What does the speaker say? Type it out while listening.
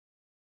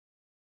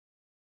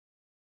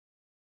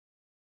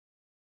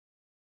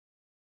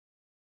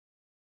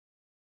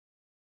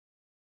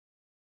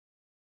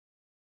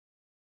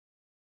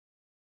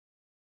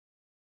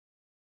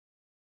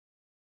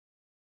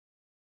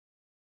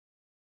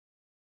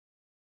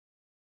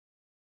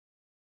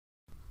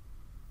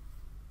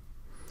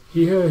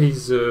Here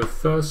is the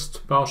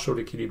first partial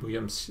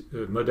equilibrium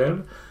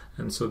model,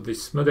 and so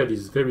this model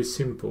is very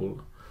simple.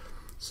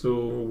 So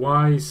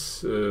why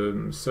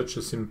such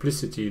a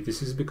simplicity?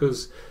 This is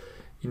because,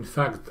 in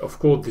fact, of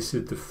course, this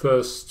is the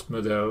first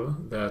model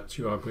that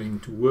you are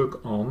going to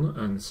work on,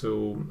 and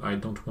so I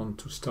don't want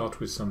to start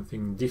with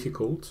something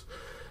difficult.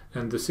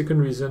 And the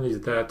second reason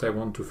is that I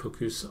want to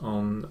focus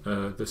on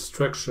the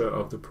structure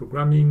of the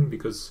programming,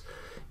 because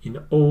in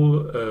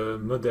all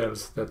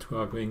models that we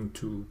are going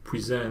to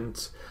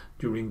present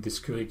during this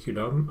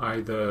curriculum,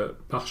 either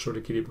partial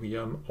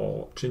equilibrium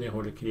or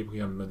general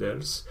equilibrium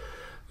models,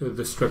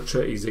 the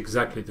structure is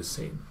exactly the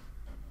same.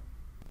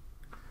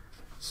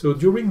 So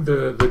during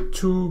the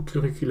two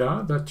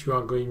curricula that you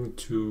are going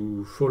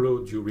to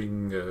follow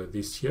during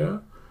this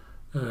year,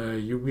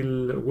 you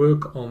will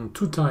work on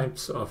two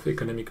types of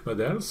economic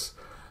models.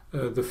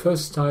 The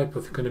first type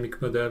of economic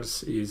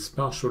models is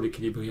partial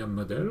equilibrium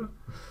model.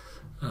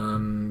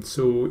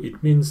 So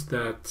it means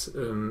that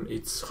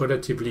it's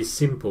relatively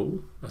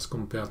simple as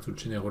compared to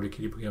general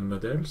equilibrium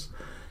models,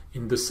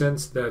 in the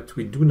sense that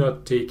we do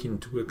not take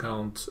into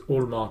account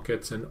all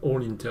markets and all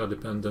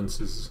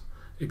interdependencies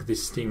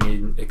existing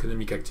in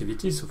economic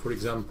activity. So for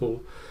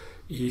example,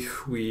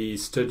 if we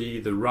study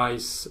the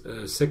rice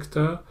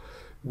sector,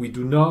 we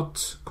do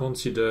not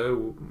consider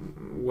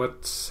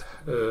what's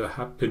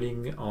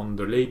happening on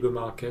the labor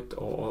market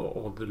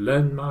or the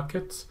land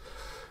market.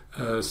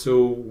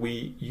 So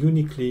we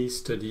uniquely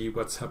study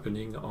what's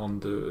happening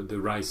on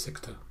the rice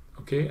sector.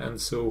 Okay, and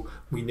so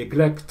we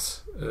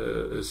neglect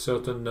a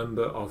certain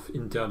number of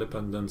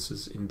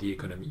interdependencies in the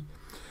economy.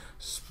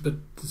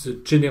 But the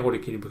general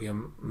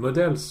equilibrium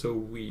model, so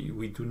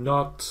we do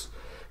not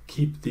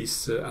keep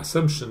these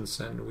assumptions,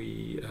 and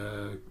we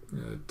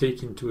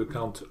take into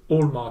account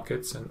all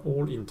markets and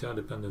all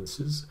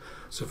interdependencies.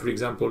 So for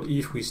example,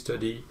 if we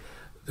study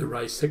the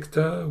rice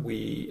sector,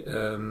 we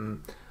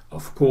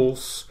of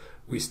course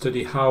we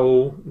study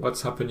how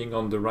what's happening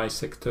on the rice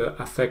sector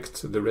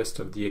affects the rest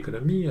of the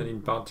economy, and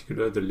in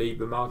particular the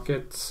labor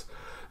market,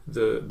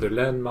 the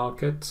land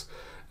market,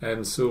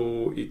 and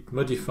so it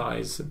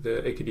modifies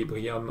the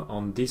equilibrium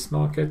on these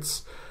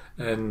markets.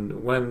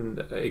 And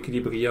when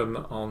equilibrium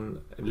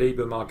on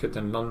labor market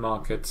and land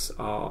markets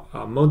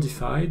are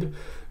modified,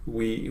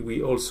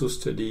 we also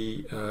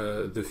study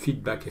the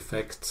feedback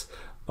effect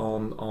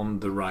on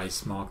the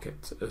rice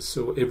market.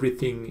 So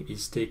everything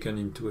is taken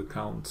into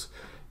account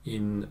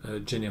in a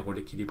general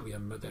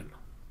equilibrium model.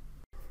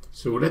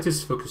 So let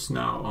us focus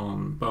now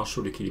on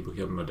partial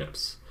equilibrium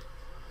models.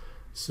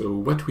 So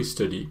what we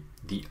study,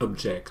 the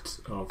object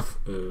of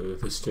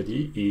the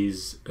study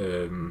is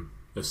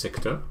a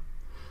sector.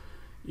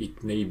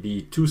 It may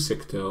be two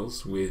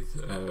sectors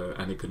with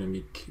an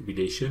economic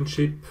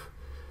relationship,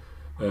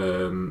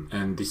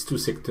 and these two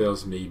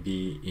sectors may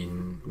be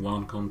in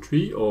one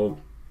country, or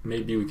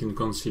maybe we can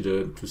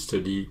consider to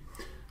study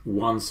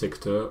one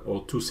sector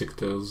or two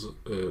sectors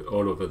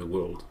all over the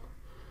world.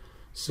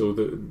 So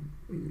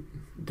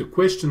the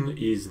question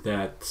is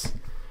that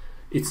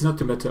it's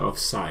not a matter of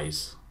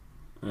size.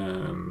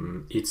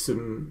 It's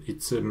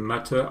a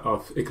matter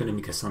of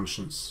economic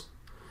assumptions.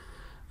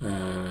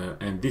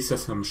 And these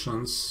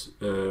assumptions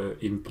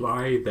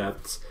imply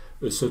that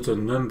a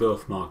certain number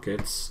of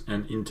markets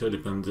and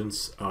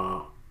interdependence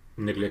are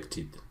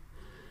neglected.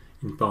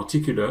 In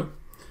particular,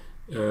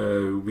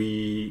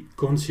 we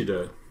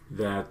consider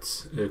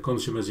that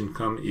consumers'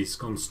 income is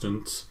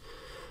constant,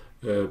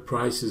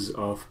 prices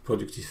of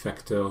productive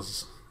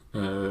factors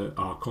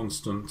are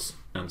constant,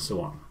 and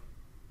so on.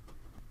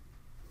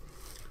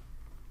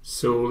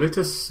 So let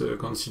us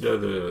consider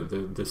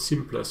the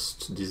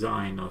simplest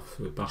design of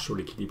a partial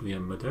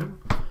equilibrium model.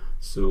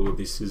 So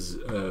this is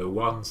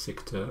one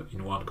sector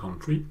in one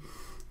country,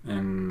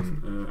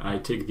 and I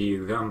take the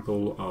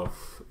example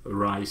of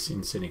rice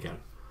in Senegal.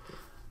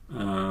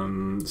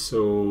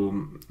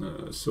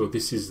 So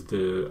this is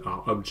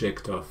our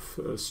object of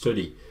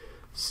study.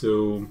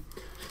 So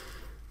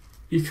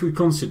if we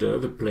consider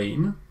the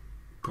plane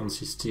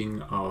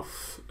consisting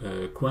of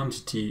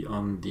quantity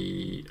on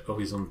the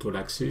horizontal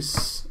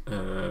axis,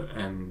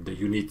 and the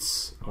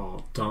units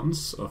are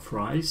tons of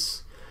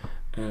rice,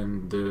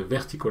 and the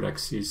vertical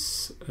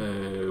axis,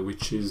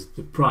 which is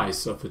the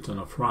price of a ton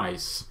of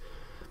rice,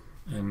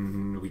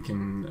 and we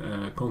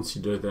can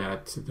consider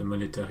that the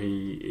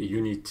monetary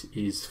unit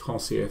is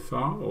franc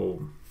CFA or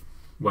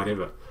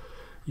whatever,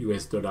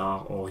 US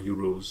dollar or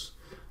euros,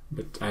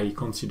 but I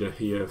consider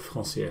here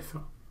franc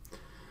CFA.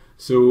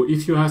 So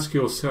if you ask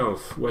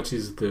yourself what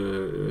is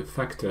the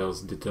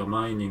factors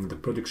determining the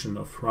production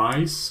of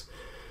rice,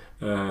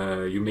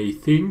 you may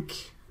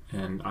think,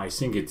 and I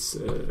think it's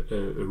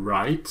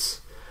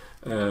right,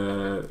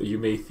 you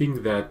may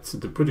think that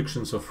the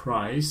productions of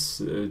rice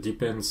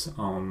depends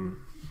on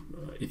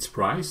its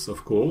price,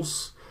 of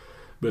course,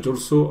 but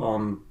also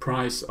on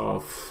price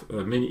of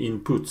many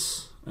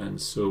inputs, and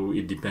so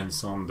it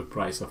depends on the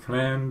price of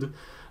land,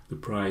 the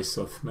price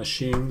of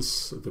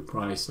machines, the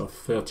price of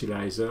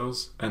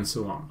fertilizers, and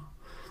so on.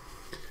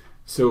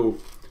 So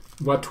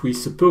what we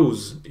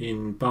suppose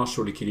in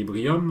partial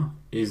equilibrium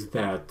is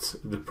that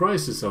the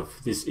prices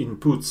of these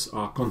inputs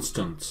are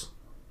constant.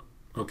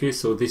 Okay,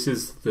 so this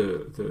is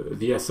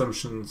the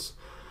assumptions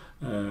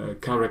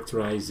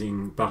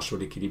characterizing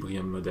partial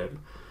equilibrium model.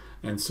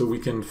 And so we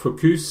can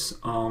focus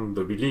on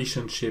the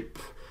relationship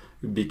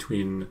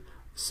between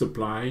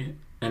supply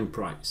and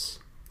price.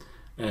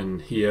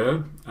 And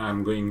here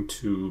I'm going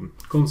to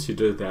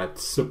consider that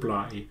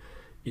supply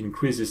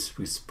increases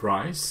with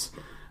price,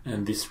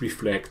 and this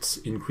reflects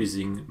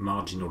increasing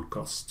marginal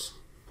costs.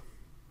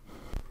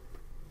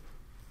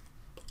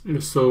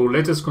 So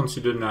let us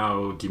consider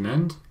now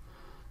demand.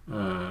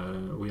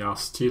 We are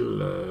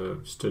still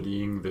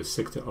studying the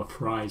sector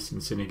of rice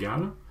in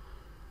Senegal.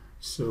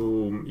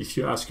 So if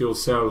you ask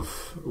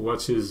yourself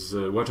what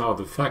are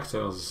the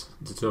factors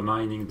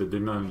determining the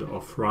demand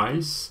of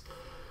rice,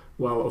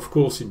 well, of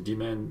course it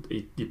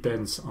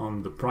depends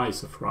on the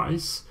price of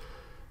rice,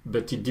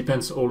 but it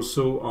depends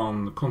also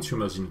on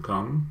consumers'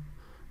 income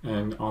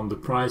and on the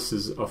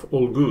prices of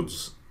all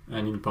goods,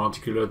 and in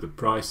particular the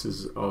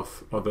prices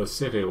of other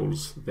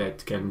cereals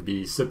that can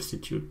be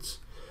substitutes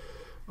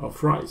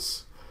of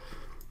rice.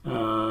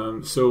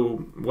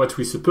 So what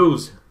we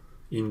suppose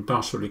in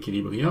partial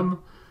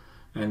equilibrium,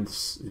 and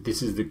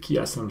this is the key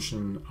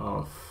assumption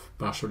of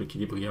partial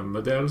equilibrium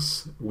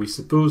models, we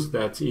suppose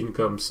that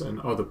incomes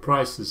and other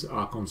prices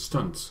are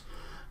constant,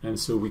 and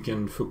so we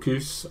can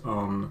focus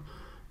on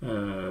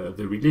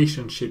the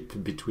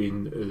relationship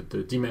between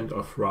the demand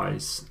of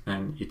rice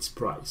and its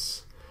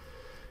price.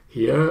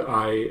 Here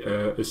I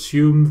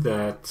assume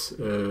that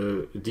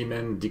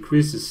demand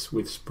decreases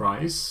with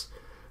price,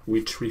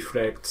 which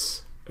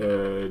reflects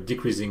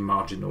decreasing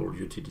marginal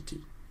utility.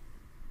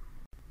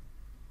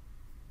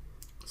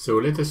 So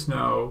let us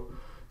now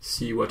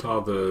see what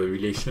are the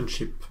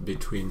relationship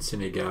between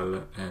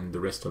Senegal and the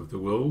rest of the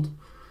world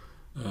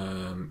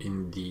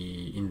in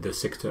the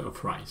sector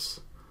of rice.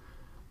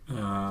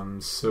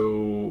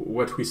 So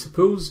what we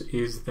suppose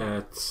is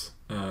that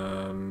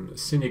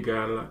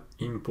Senegal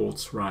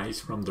imports rice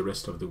from the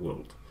rest of the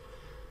world.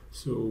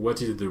 So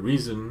what is the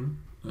reason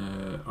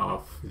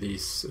of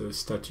this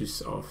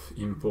status of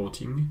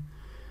importing?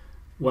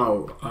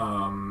 Well,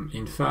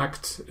 in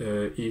fact,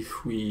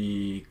 if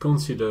we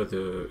consider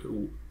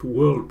the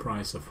world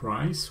price of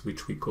rice,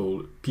 which we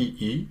call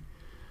PE,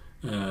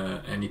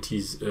 and it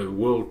is a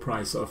world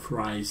price of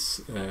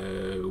rice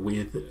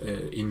with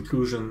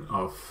inclusion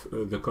of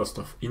the cost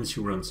of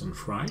insurance and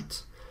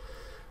freight.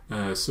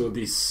 So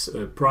this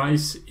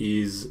price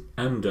is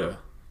under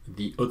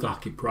the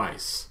autarky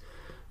price,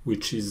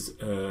 which is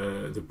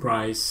the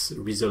price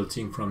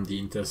resulting from the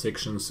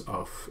intersections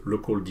of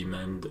local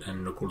demand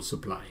and local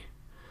supply.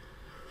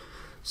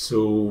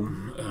 So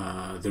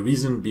the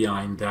reason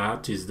behind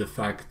that is the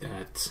fact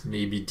that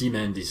maybe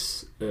demand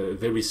is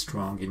very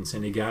strong in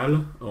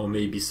Senegal, or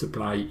maybe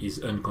supply is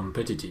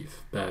uncompetitive.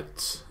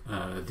 But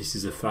this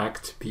is a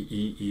fact.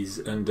 PE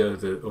is under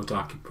the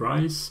autarky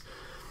price,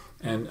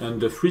 and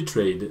under free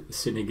trade,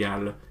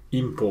 Senegal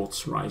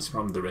imports rice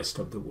from the rest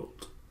of the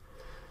world.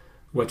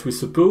 What we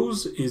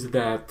suppose is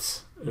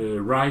that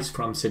rice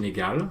from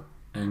Senegal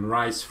and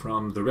rice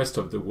from the rest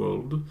of the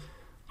world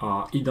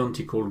are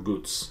identical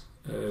goods.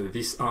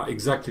 These are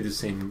exactly the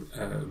same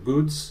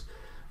goods,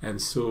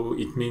 and so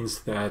it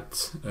means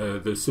that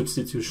the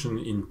substitution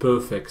is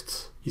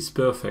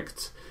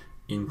perfect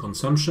in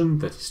consumption.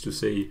 That is to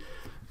say,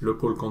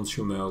 local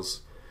consumers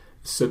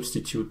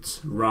substitute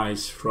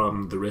rice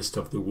from the rest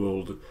of the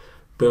world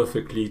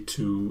perfectly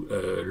to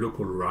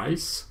local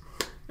rice,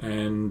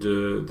 and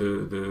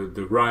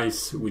the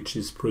rice which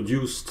is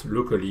produced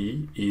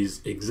locally is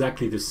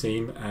exactly the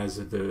same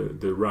as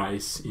the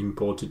rice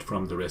imported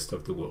from the rest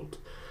of the world.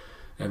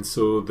 And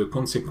so the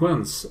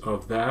consequence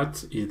of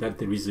that is that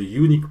there is a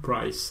unique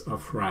price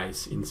of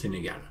rice in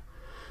Senegal,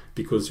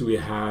 because we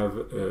have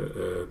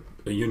a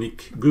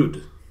unique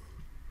good.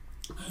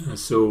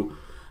 So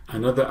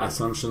another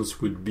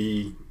assumptions would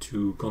be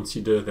to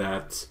consider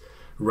that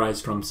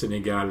rice from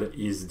Senegal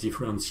is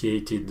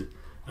differentiated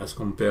as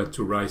compared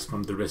to rice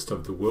from the rest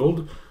of the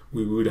world.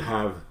 We would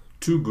have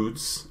two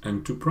goods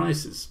and two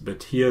prices,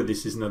 but here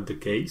this is not the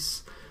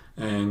case,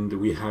 and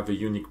we have a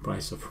unique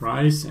price of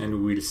rice,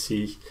 and we will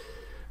see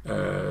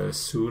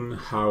soon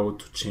how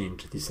to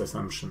change this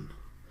assumption.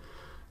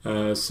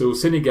 So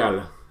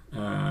Senegal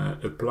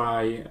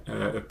applies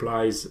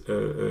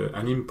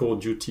an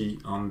import duty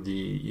on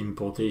the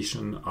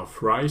importation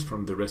of rice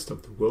from the rest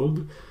of the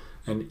world,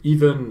 and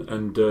even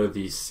under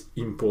this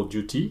import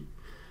duty,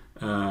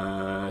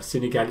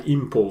 Senegal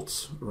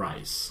imports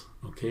rice.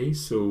 Okay,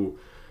 so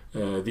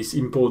this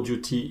import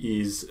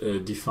duty is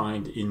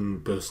defined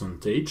in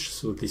percentage,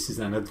 so this is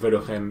an ad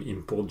valorem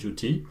import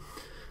duty,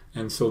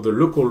 and so the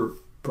local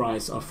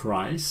price of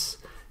rice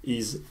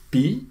is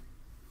P,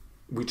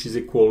 which is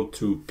equal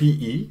to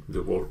PE,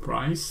 the world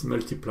price,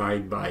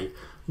 multiplied by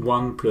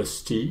 1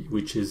 plus T,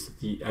 which is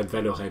the ad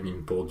valorem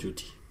import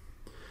duty.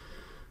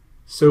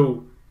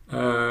 So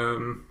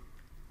the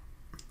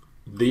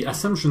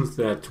assumptions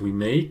that we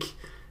make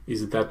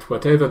is that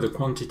whatever the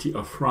quantity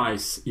of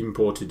rice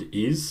imported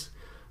is,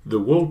 the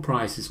world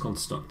price is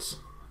constant.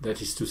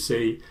 That is to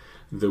say,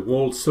 the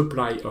world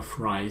supply of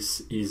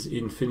rice is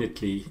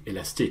infinitely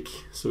elastic.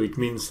 So it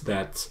means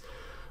that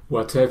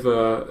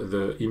whatever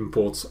the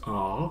imports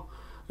are,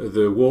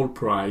 the world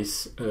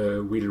price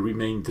will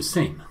remain the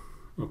same.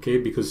 Okay,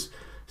 because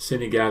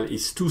Senegal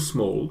is too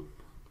small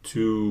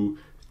to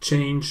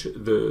change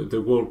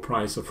the world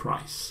price of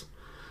rice.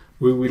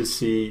 We will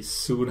see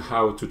soon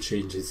how to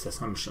change this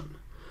assumption.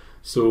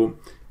 So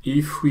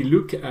if we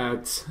look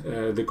at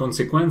the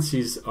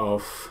consequences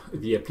of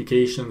the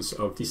applications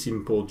of this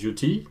import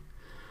duty,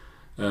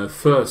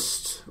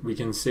 first we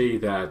can say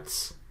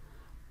that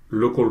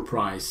local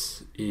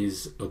price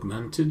is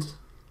augmented.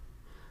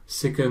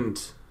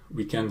 Second,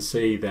 we can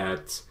say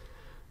that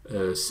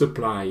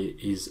supply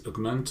is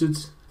augmented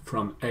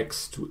from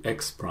X to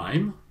X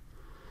prime.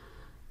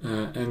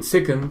 And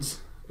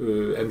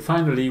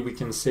finally, we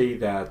can say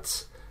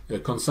that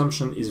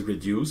consumption is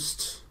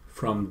reduced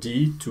from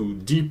D to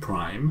D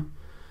prime.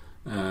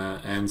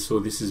 And so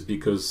this is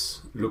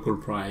because local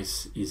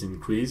price is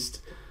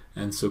increased,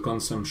 and so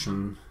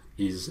consumption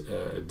is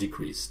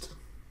decreased.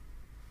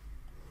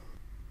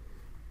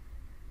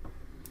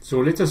 So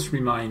let us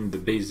remind the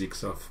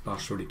basics of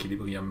partial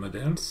equilibrium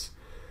models.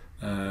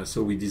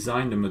 So we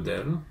designed a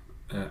model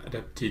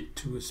adapted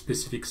to a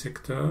specific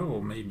sector,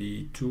 or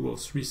maybe 2 or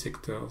 3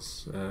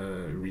 sectors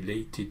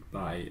related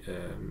by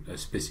a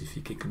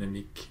specific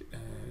economic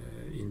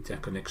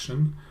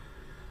interconnection.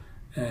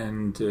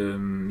 And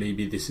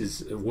maybe this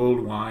is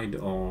worldwide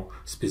or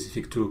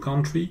specific to a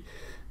country.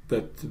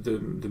 But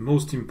the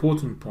most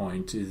important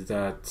point is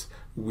that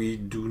we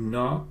do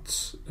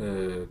not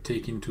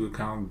take into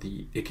account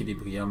the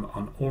equilibrium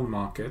on all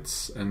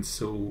markets, and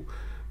so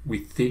we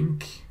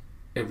think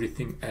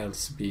everything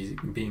else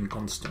being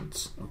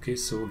constant. Okay,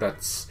 so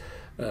that's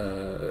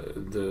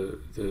the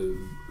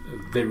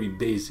very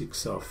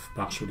basics of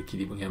partial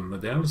equilibrium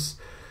models.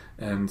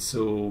 And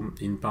so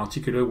in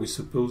particular we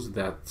suppose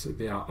that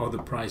there are other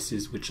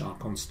prices which are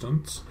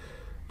constant.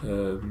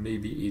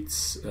 Maybe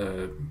it's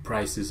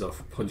prices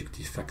of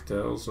productive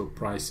factors or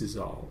prices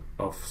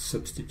of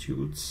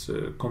substitutes,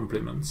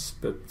 complements,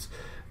 but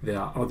there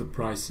are other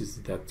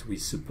prices that we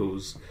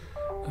suppose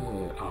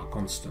are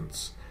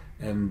constant.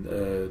 And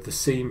the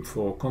same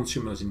for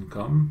consumers'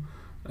 income.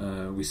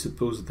 We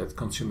suppose that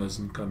consumers'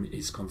 income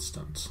is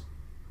constant.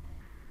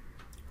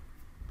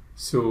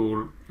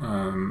 So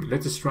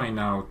let us try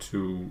now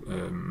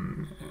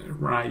to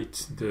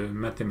write the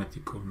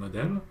mathematical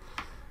model.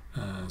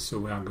 So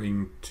we are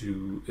going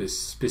to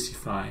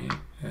specify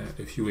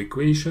a few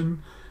equations,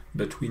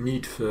 but we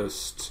need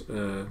first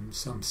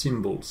some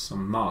symbols,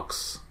 some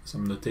marks,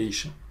 some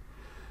notation.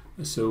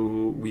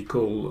 So we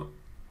call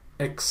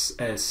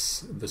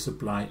XS the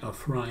supply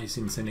of rice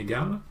in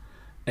Senegal,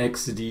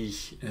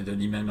 XD the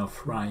demand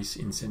of rice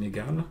in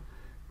Senegal,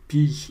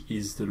 P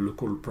is the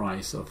local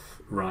price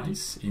of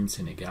rice in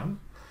Senegal,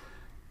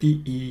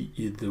 PE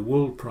is the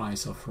world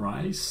price of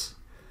rice,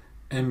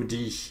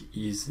 MD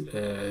is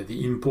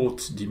the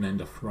import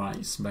demand of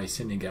rice by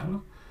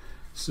Senegal.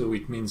 So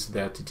it means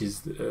that it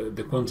is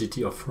the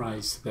quantity of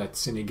rice that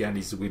Senegal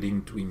is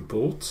willing to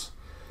import.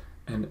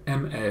 And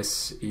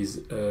MS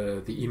is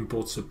the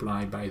import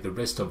supply by the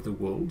rest of the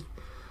world,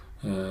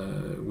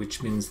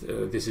 which means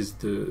this is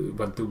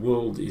what the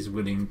world is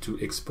willing to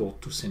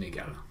export to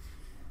Senegal.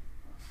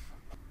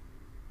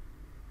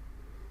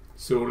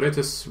 So let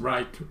us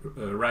write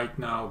right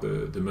now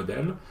the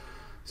model.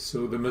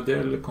 So the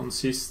model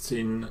consists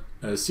in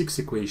 6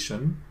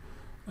 equations.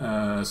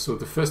 So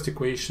the first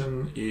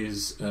equation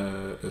is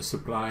a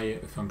supply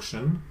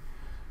function.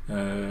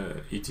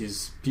 It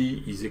is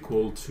P is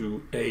equal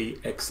to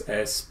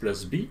AXS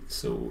plus B.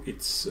 So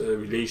it's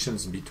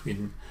relations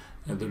between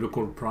the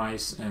local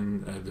price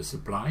and the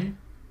supply,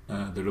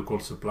 the local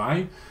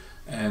supply.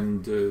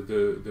 And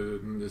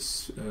the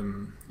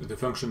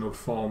functional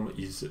form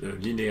is a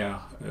linear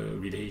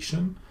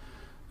relation.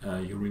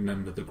 You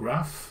remember the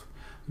graph.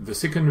 The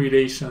second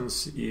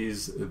relations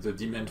is the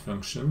demand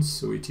function,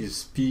 so it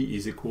is P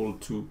is equal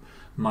to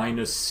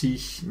minus C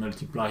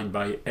multiplied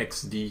by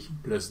XD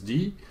plus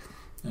D,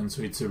 and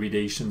so it's a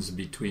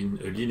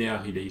linear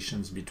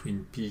relations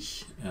between P,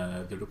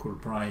 the local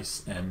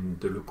price, and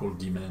the local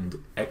demand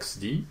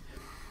XD.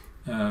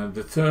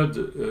 The third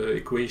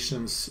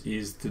equations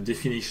is the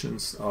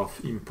definitions of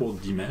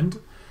import demand.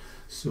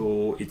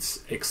 So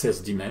it's excess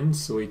demand,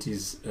 so it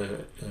is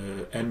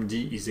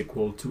MD is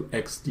equal to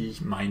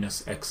XD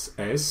minus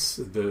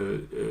XS,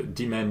 the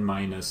demand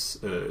minus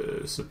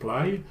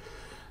supply.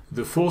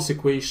 The fourth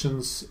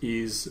equations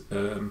is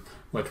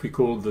what we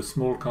call the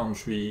small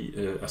country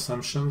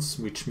assumptions,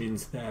 which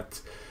means that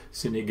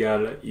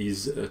Senegal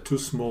is too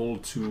small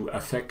to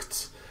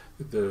affect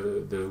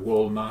the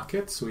world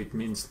market, so it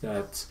means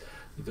that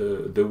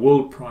the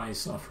world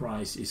price of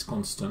rice is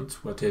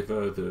constant,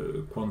 whatever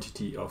the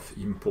quantity of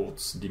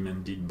imports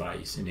demanded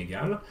by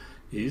Senegal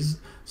is.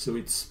 So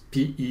it's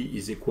PE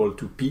is equal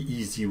to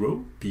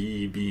PE0,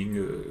 PE being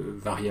a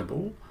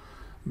variable,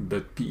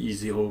 but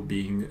PE0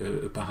 being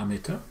a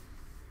parameter.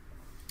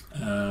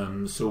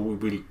 So we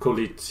will call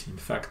it, in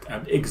fact,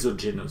 an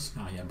exogenous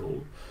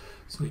variable.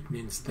 So it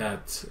means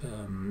that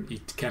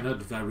it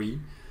cannot vary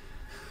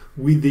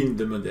within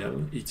the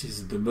model. It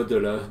is the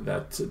modeler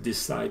that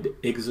decide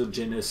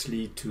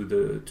exogenously to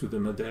the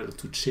model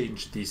to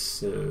change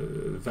this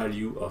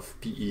value of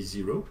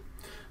PE0.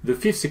 The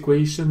fifth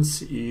equation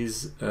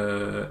is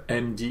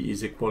MD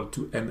is equal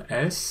to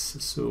MS,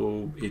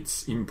 so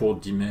its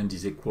import demand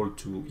is equal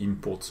to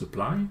import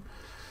supply.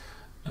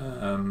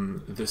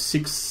 The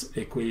sixth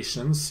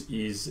equation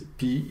is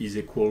P is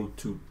equal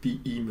to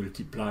PE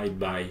multiplied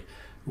by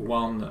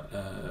 1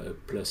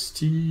 plus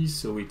T,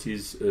 so it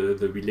is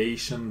the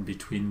relation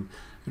between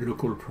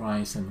local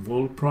price and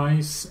world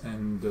price,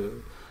 and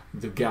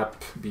the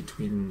gap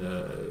between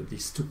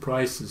these two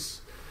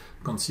prices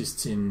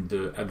consists in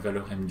the ad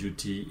valorem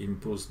duty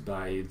imposed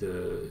by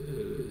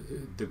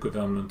the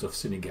government of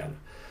Senegal.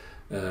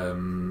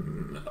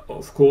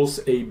 Of course,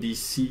 A, B,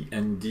 C,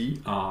 and D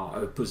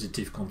are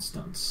positive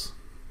constants.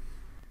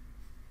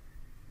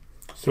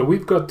 So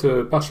we've got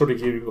a partial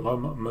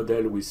equilibrium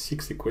model with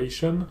 6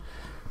 equations.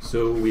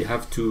 So we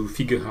have to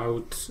figure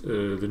out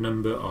the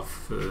number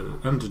of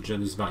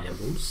endogenous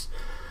variables,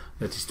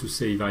 that is to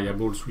say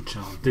variables which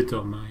are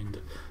determined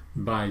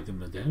by the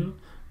model.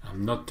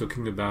 I'm not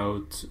talking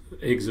about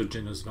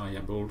exogenous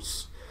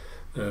variables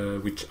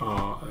which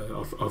are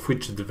of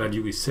which the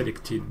value is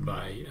selected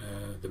by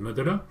the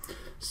modeler.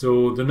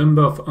 So the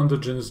number of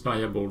endogenous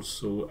variables,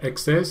 so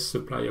XS,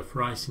 supply of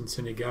rice in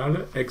Senegal,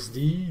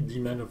 XD,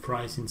 demand of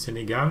rice in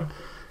Senegal,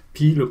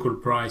 P, local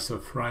price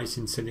of rice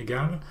in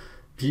Senegal,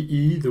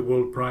 PE, the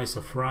world price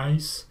of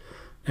rice,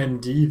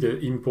 MD, the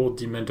import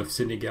demand of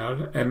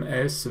Senegal,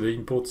 MS, the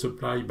import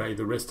supply by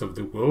the rest of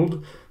the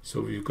world.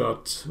 So we've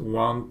got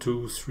 1,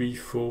 2, 3,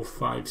 4,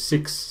 5,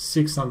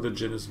 6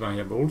 endogenous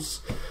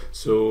variables.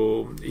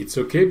 So it's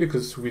okay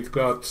because we've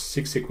got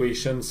 6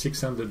 equations,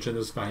 6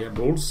 endogenous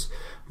variables.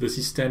 The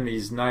system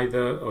is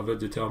neither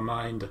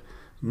overdetermined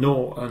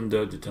nor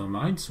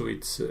underdetermined, so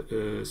it's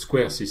a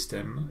square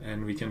system,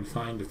 and we can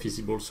find a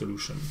feasible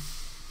solution.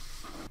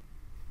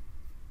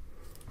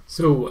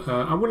 So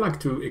I would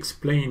like to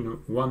explain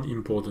one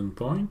important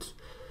point.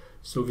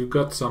 So we've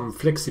got some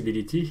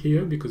flexibility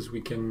here because we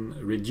can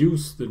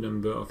reduce the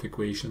number of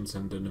equations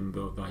and the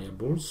number of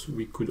variables.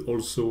 We could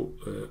also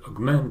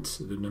augment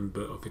the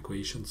number of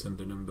equations and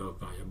the number of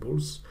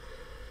variables.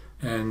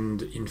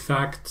 And in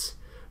fact,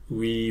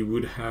 we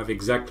would have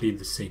exactly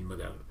the same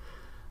model.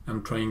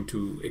 I'm trying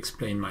to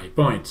explain my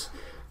point.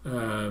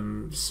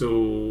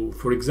 So,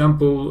 for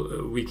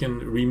example, we can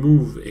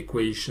remove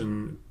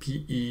equation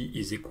PE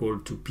is equal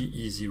to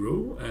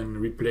PE0 and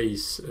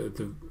replace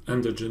the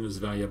endogenous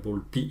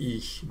variable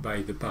PE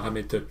by the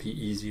parameter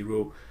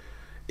PE0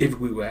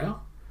 everywhere.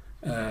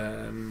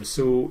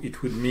 So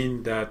it would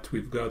mean that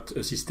we've got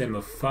a system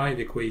of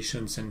 5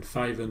 equations and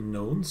 5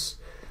 unknowns,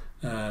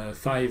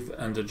 5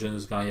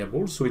 endogenous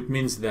variables. So it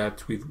means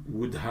that we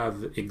would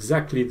have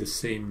exactly the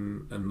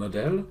same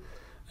model.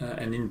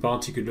 And in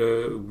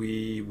particular,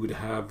 we would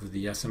have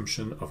the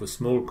assumption of a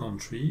small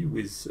country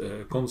with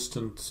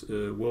constant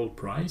world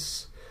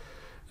price.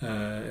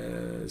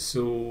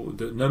 So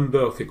the number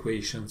of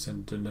equations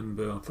and the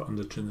number of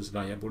endogenous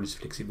variables is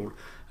flexible.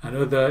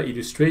 Another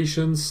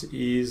illustration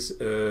is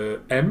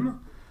M.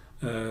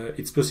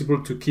 It's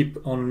possible to keep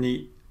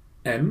only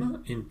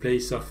M in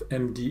place of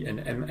MD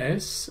and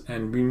MS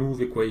and remove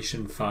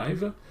equation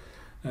 5,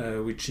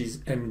 which is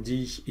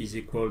MD is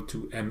equal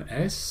to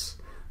MS.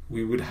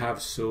 We would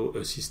have so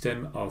a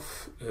system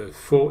of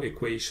 4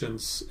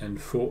 equations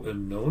and 4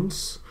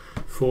 unknowns,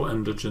 4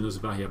 endogenous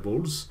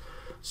variables.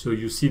 So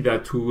you see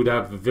that we would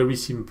have a very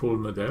simple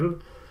model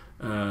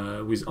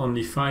with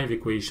only 5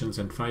 equations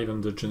and 5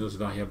 endogenous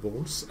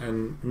variables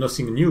and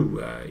nothing new.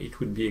 It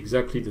would be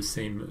exactly the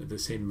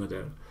same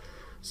model.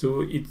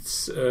 So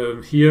it's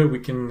here we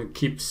can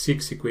keep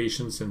 6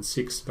 equations and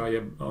 6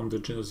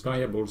 endogenous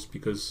variables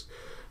because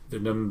the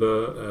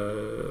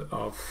number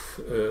of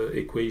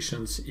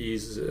equations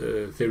is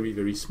very,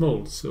 very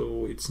small,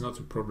 so it's not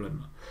a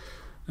problem.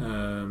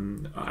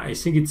 I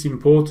think it's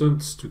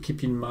important to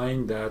keep in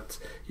mind that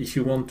if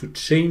you want to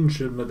change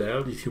the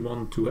model, if you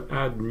want to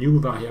add new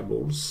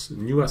variables,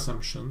 new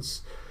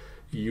assumptions,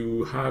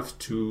 you have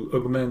to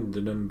augment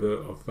the number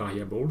of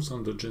variables,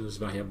 endogenous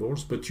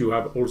variables, but you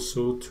have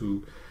also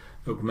to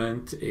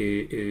augment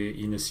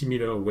in a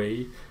similar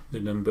way the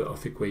number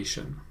of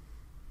equations.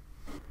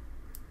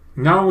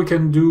 Now we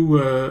can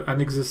do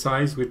an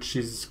exercise which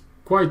is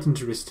quite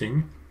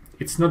interesting.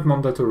 It's not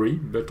mandatory,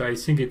 but I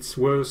think it's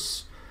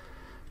worth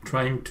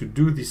trying to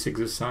do this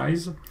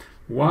exercise.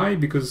 Why?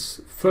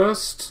 Because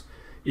first,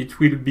 it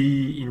will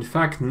be in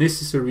fact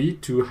necessary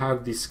to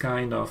have this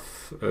kind of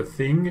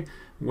thing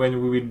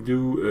when we will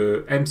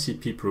do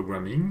MCP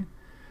programming.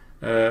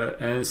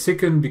 And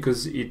second,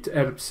 because it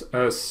helps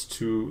us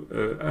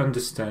to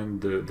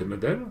understand the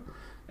model.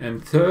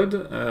 And third,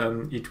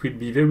 it will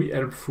be very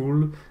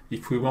helpful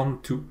if we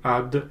want to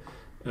add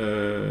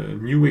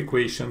new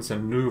equations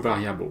and new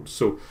variables.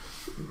 So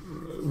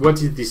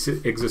what is this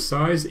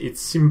exercise?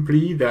 It's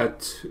simply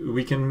that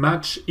we can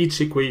match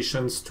each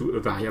equations to a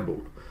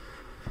variable.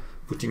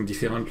 Putting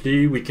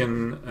differently, we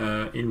can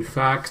in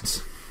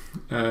fact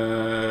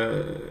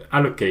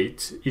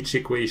allocate each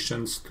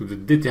equations to the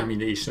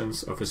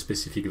determinations of a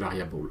specific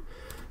variable.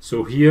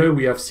 So here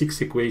we have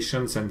 6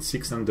 equations and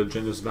 6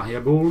 endogenous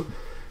variables.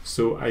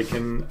 So I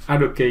can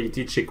allocate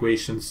each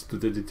equations to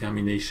the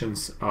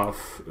determinations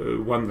of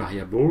one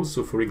variable.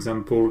 So for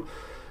example,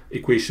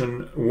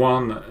 equation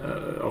 1,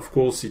 of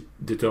course, it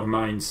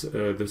determines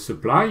the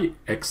supply,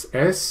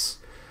 xs,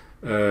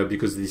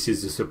 because this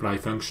is the supply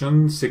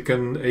function.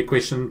 Second,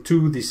 equation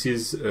 2, this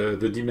is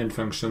the demand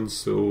function,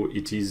 so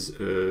it is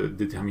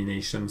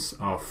determinations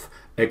of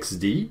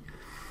xd.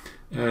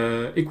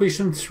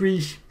 Equation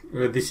 3,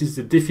 this is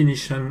the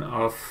definition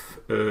of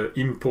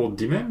import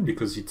demand,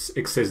 because it's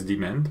excess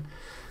demand,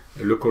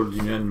 local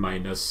demand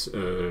minus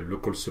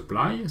local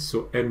supply.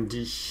 So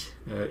MD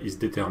is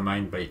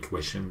determined by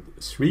equation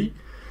 3.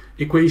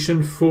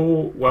 Equation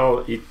 4,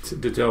 well,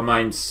 it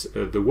determines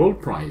the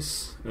world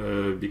price,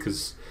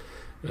 because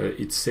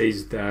it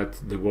says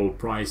that the world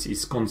price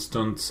is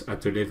constant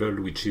at a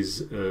level which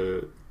is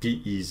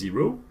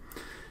PE0.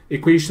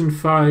 Equation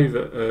 5,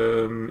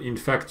 in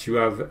fact, you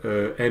have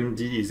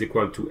MD is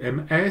equal to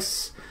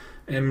MS.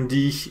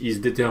 MD is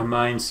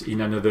determined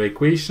in another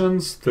equation,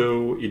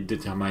 so it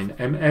determines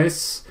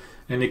MS.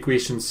 And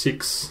equation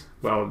 6,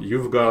 well,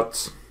 you've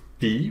got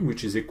P,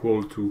 which is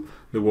equal to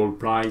the world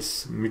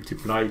price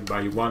multiplied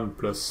by 1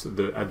 plus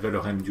the ad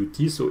valorem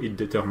duty, so it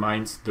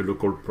determines the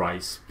local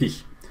price P.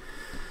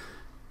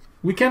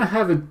 We can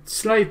have a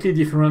slightly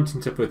different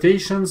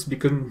interpretations,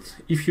 because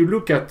if you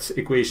look at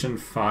equation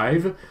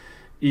 5,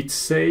 it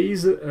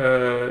says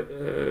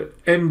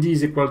MD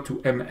is equal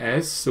to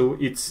MS, so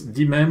its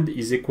demand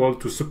is equal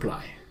to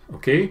supply.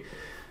 Okay?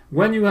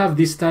 When you have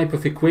this type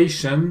of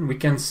equation, we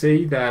can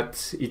say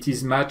that it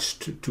is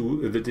matched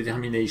to the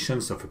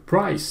determinations of a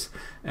price.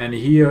 And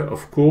here,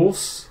 of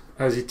course,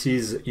 as it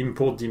is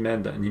import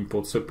demand and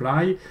import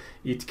supply,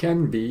 it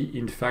can be,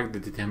 in fact, the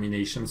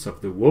determinations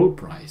of the world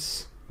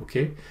price.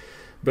 Okay?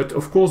 But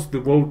of course,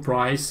 the world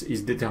price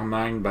is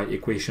determined by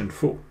equation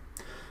 4.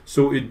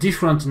 So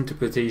different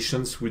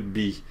interpretations would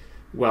be,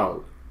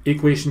 well,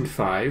 equation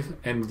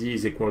 5, MD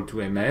is equal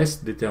to MS,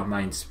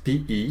 determines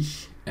PE,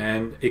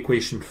 and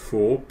equation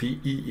 4,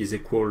 PE is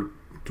equal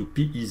to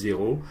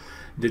PE0,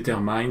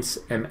 determines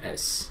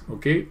MS.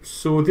 Okay,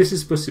 so this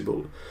is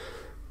possible.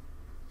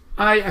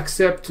 I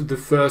accept the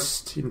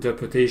first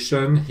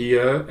interpretation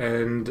here,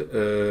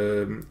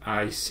 and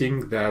I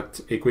think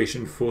that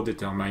equation 4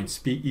 determines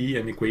PE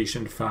and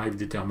equation 5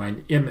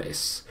 determines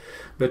MS.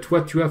 But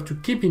what you have to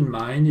keep in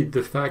mind is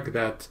the fact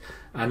that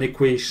an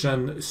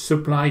equation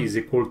supply is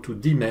equal to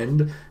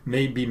demand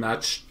may be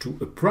matched to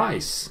a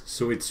price.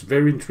 So it's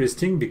very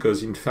interesting,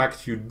 because in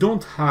fact you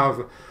don't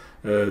have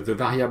the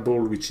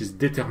variable which is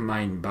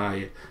determined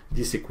by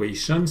these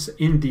equations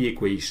in the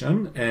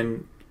equation,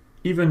 and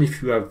even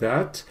if you have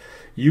that,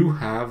 you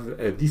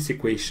have these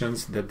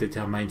equations that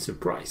determines the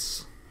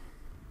price.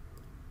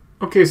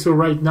 Okay, so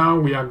right now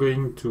we are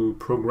going to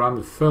program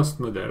the first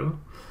model.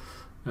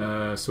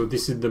 So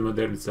this is the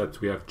model that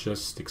we have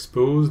just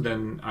exposed,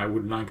 and I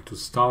would like to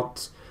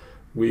start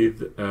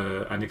with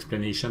an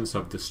explanation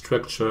of the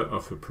structure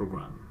of a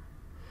program.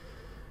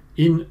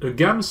 In a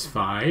GAMS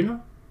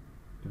file,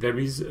 there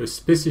is a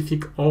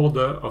specific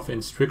order of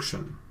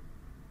instruction.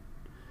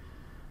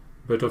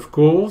 But of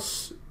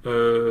course,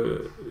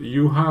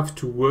 you have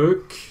to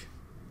work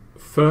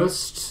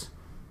first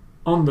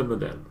on the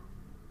model.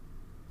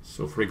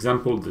 So for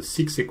example, the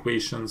 6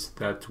 equations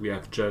that we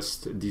have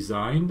just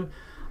designed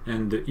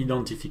and the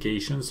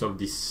identifications of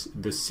the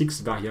 6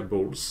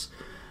 variables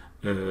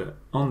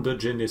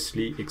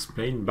endogenously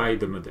explained by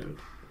the model.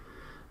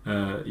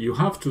 You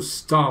have to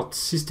start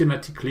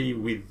systematically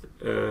with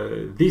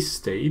this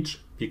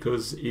stage,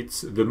 because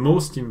it's the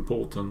most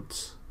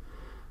important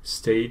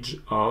stage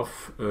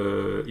of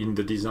in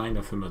the design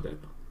of a model.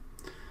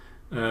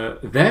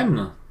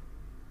 Then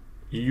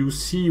you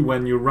see,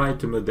 when you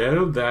write a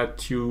model,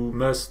 that you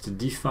must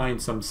define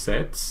some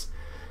sets,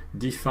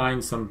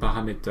 define some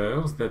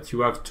parameters, that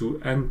you have to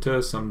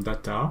enter some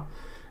data,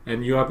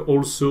 and you have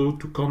also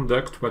to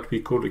conduct what we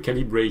call the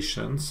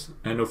calibrations,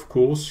 and of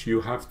course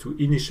you have to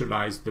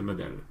initialize the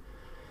model.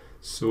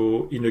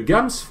 So in a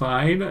GAMS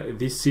file,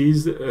 this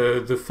is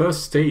the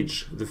first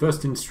stage, the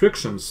first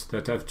instructions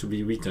that have to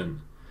be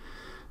written.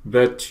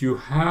 But you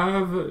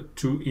have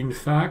to, in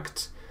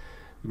fact,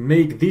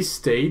 make this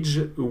stage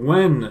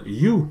when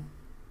you,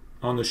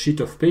 on a sheet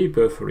of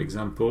paper, for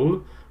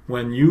example,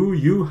 when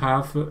you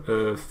have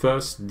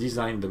first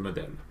designed the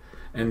model.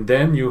 And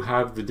then you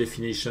have the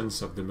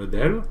definitions of the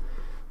model.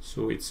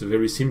 So it's a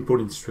very simple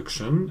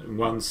instruction.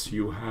 Once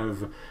you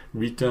have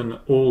written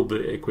all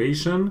the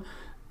equation,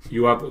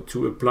 you have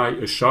to apply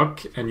a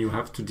shock and you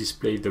have to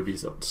display the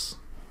results.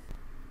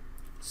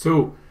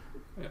 So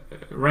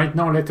right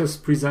now let us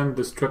present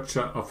the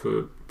structure of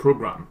a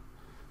program.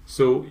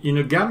 So in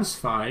a GAMS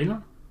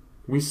file,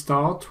 we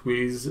start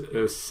with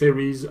a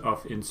series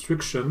of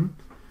instructions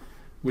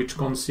which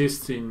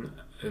consists in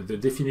the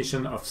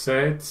definition of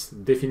sets,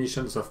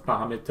 definitions of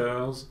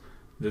parameters,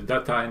 the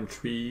data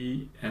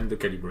entry, and the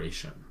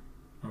calibration.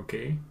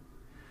 Okay?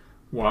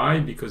 Why?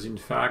 Because in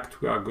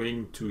fact we are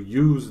going to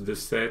use the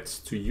sets,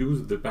 to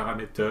use the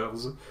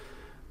parameters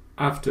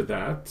after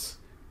that.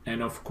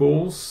 And of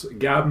course,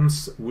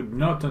 GAMS would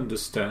not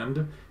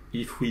understand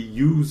if we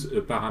use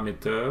a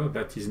parameter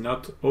that is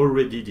not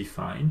already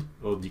defined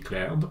or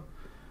declared.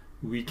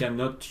 We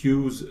cannot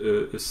use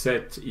a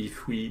set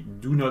if we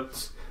do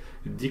not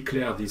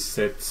declare this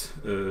set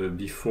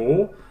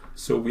before.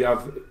 So we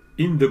have,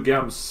 in the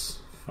GAMS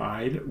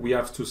file, we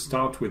have to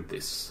start with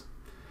this.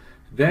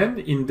 Then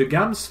in the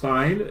GAMS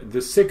file,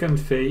 the second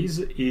phase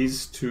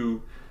is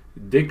to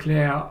make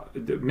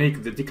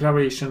the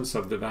declarations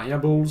of the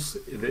variables,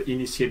 the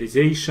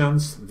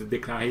initializations, the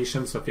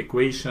declarations of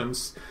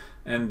equations,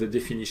 and the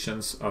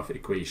definitions of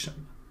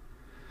equation.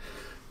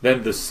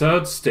 Then the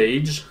third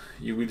stage,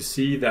 you will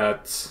see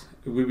that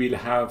we will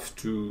have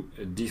to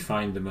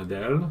define the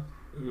model.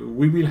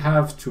 We will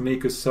have to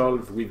make a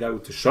solve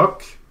without a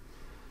shock.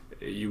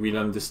 You will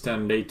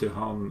understand later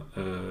on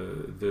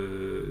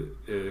the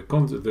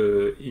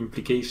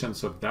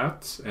implications of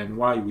that and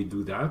why we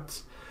do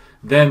that.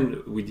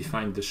 Then we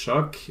define the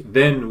shock,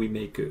 then we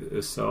make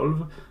a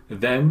solve,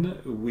 then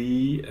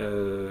we,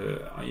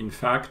 in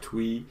fact,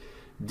 we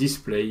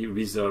display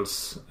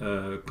results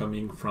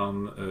coming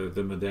from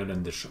the model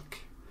and the shock.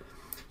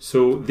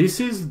 So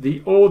this is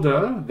the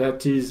order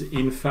that is,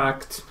 in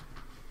fact,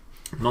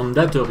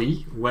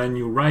 mandatory when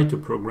you write a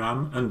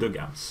program under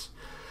GAMS.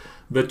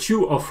 But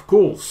you, of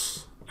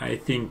course, I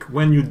think,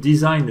 when you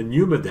design a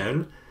new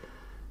model,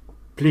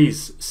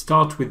 please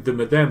start with the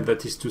model,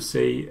 that is to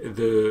say,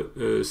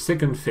 the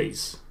second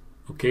phase.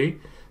 Okay?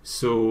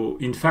 So,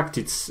 in fact,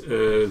 it's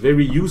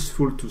very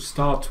useful to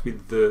start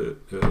with the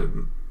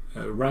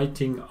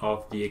writing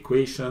of the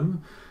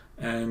equation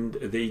and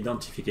the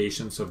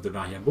identifications of the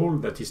variable,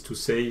 that is to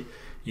say,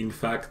 in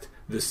fact,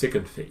 the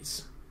second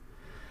phase.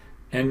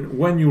 And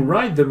when you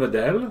write the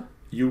model,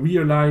 you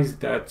realize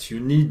that you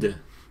need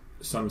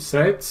some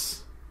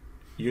sets,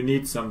 you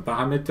need some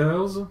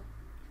parameters,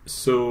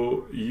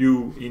 so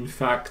you, in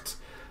fact,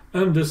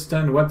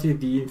 understand what is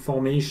the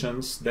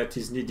information that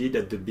is needed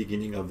at the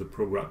beginning of the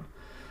program.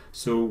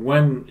 So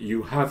when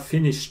you have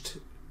finished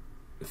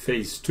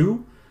phase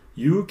 2,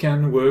 you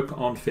can work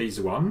on phase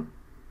 1,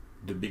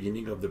 the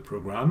beginning of the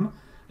program,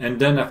 and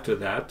then after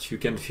that you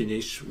can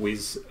finish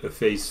with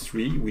phase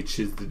 3, which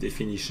is the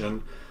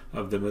definition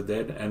of the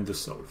model and the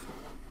solve.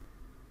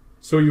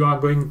 So you are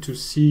going to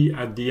see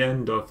at the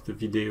end of the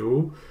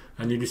video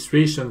an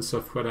illustrations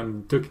of what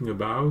I'm talking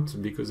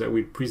about, because I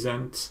will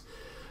present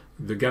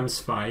the GAMS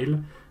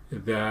file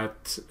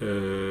that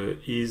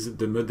is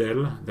the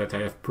model that I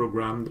have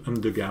programmed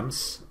under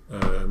GAMS,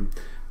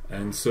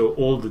 and so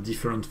all the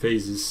different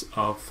phases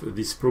of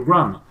this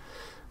program.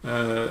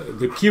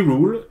 The key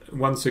rule,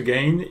 once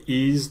again,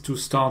 is to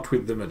start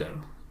with the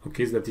model.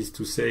 Okay, that is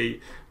to say,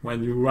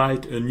 when you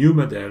write a new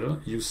model,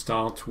 you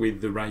start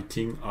with the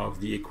writing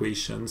of the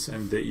equations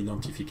and the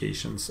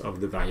identifications of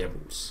the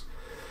variables.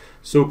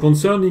 So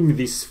concerning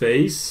this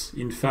phase,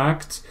 in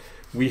fact,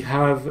 we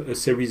have a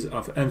series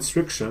of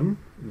instructions,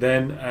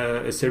 then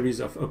a series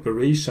of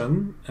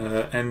operations,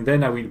 and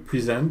then I will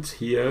present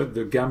here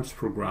the GAMS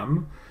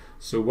program.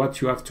 So what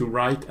you have to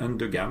write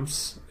under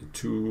GAMS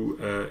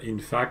to, in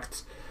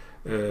fact,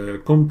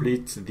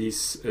 complete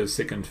this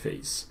second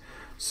phase.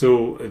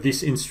 So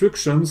these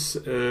instructions,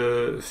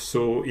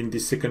 so in the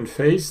second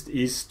phase,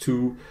 is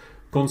to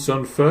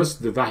concern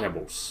first the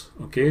variables.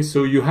 Okay,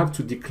 so you have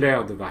to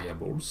declare the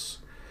variables.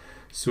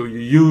 So you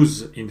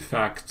use, in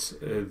fact,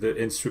 the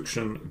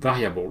instruction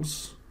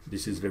variables.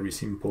 This is very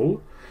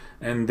simple.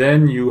 And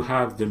then you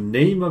have the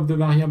name of the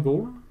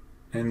variable,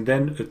 and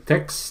then a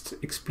text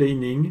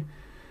explaining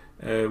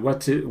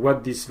what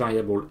this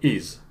variable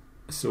is.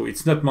 So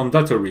it's not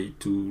mandatory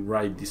to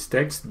write this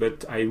text,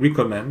 but I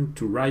recommend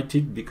to write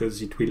it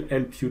because it will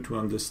help you to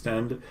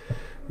understand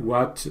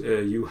what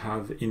you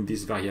have in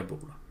this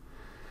variable.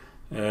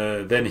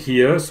 Then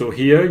here, so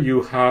here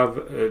you have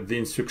the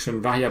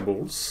instruction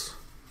variables.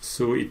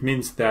 So it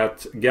means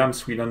that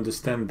GAMS will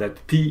understand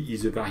that P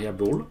is a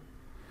variable,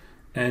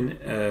 and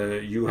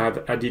you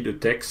have added a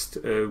text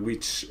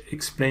which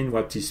explains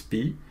what is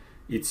P.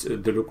 It's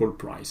the local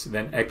price.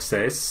 Then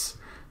XS,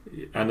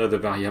 another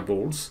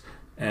variables,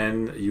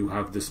 and you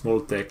have the small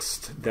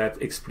text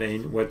that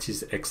explains what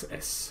is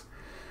XS.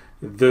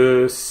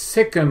 The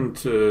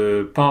second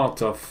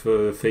part of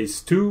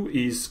phase 2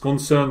 is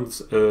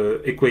concerns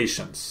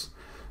equations.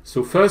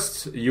 So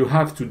first you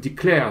have to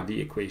declare the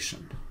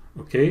equation.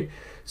 Okay,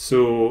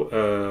 so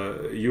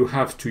you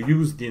have to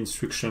use the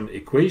instruction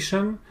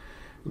equation,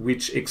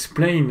 which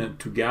explain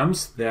to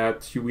GAMS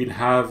that you will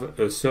have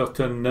a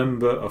certain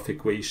number of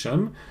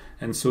equations,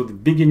 and so the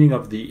beginning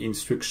of the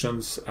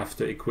instructions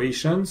after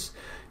equations,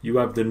 you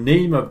have the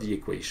name of the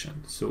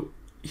equation. So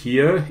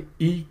here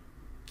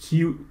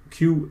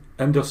EQ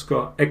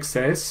underscore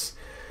XS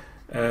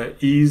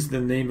is the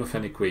name of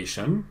an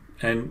equation,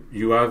 and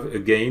you have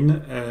again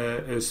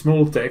a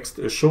small text,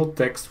 a short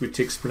text, which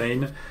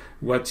explains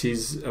what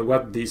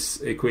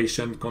this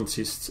equation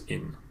consists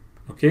in.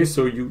 Okay,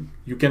 so you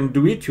can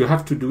do it. You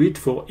have to do it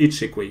for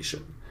each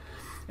equation,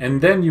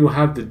 and then you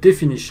have the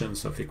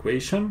definitions of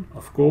equation,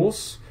 of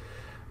course,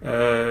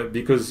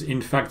 because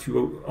in fact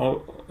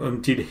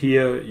until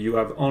here you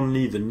have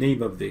only the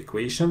name of the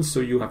equation.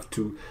 So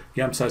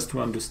GAMS has to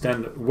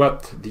understand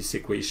what this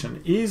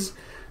equation is.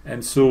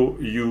 And so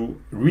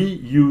you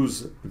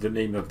reuse the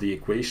name of the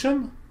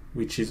equation,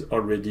 which is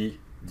already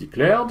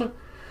declared,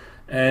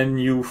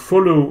 and you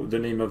follow the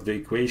name of the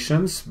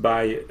equations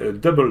by a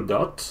double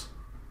dot.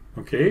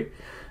 Okay,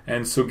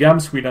 and so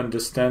GAMS will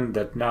understand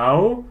that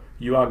now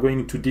you are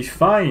going to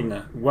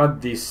define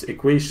what this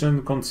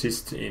equation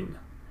consists in.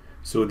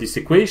 So this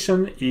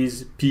equation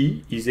is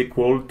P is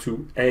equal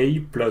to A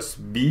plus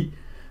B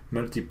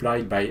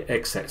multiplied by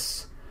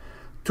XS.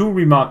 Two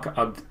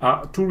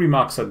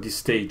remarks at this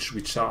stage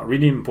which are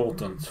really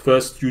important.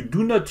 First, you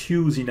do not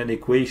use in an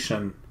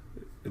equation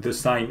the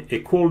sign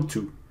equal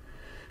to.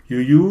 You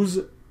use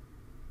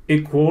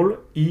equal,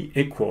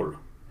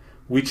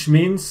 which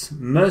means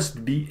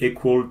must be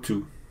equal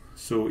to.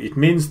 So it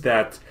means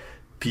that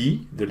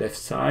P, the left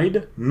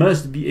side,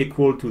 must be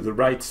equal to the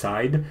right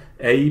side,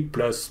 A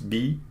plus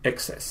B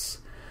XS.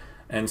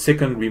 And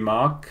second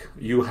remark,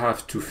 you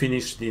have to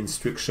finish the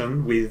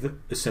instruction with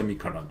a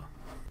semicolon.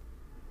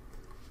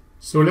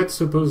 So let's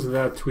suppose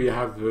that we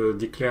have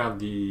declared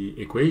the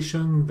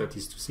equation, that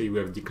is to say we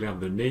have declared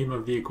the name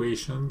of the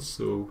equation.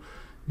 So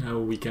now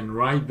we can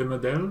write the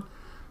model.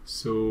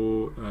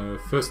 So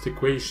first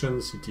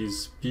equations, it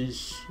is P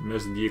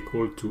must be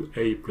equal to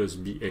A plus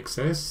B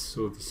XS.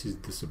 So this is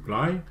the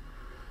supply,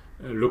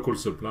 local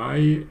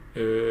supply.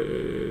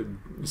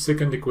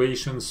 Second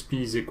equations,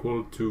 P is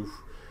equal to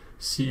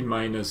C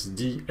minus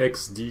D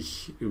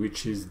XD,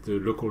 which is the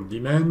local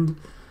demand.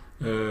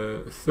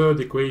 Third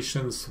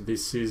equations,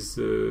 this is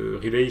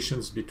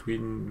relations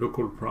between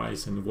local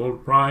price and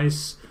world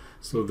price.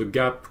 So the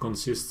gap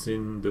consists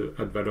in the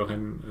ad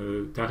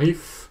valorem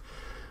tariff.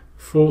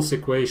 Fourth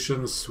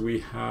equations, we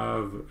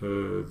have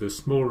the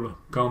small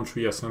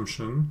country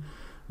assumption,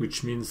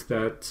 which means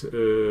that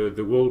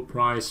the world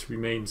price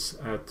remains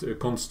at a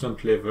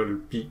constant level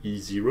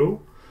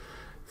PE0.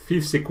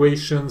 Fifth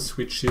equations,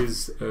 which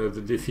is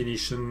the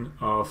definition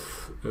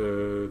of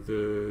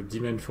the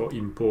demand for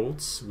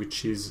imports,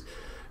 which is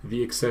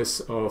the excess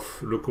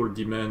of local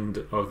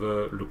demand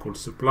over local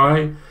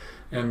supply.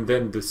 And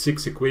then the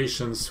sixth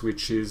equations,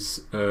 which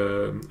is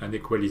an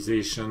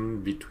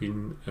equalization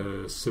between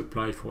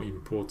supply for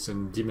imports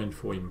and demand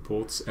for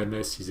imports.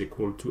 MS is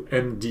equal to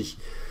MD.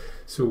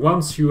 So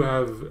once you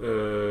have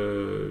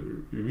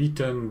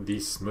written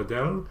this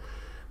model,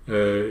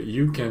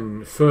 you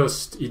can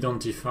first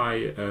identify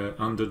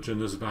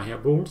endogenous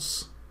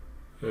variables.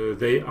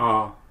 They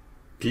are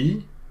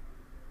P,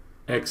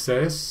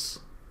 XS,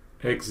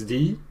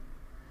 XD,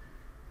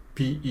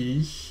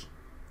 PE,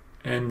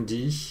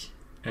 MD,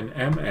 and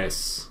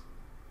MS.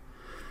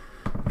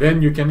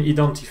 Then you can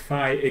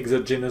identify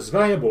exogenous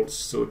variables.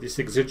 So these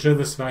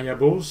exogenous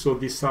variables, so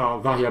these are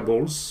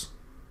variables.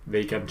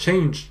 They can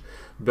change,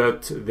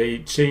 but they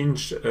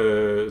change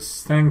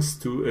thanks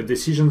to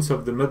decisions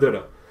of the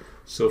modeler.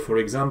 So for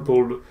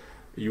example,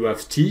 you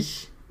have T,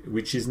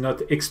 which is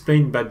not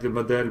explained by the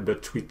model,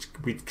 but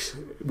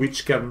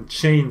which can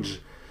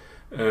change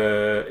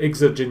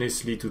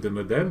exogenously to the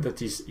model.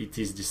 That is, it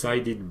is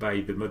decided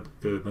by the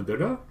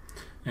modeler.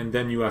 And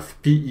then you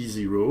have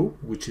PE0,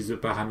 which is a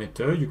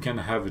parameter. You can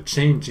have a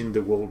change in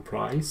the world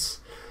price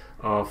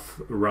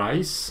of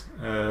rice,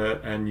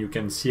 and you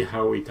can see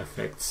how it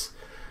affects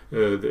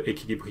the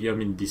equilibrium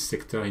in this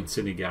sector in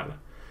Senegal.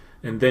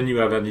 And then you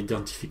have an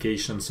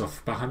identifications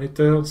of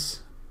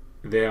parameters.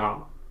 They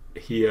are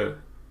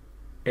here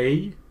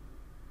A,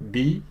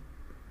 B,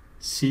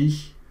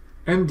 C,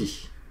 and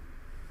D.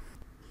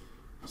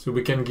 So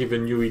we can give a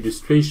new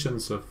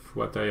illustrations of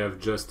what I have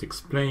just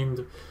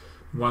explained.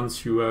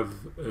 Once you have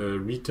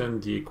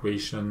written the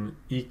equation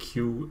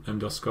EQ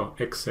underscore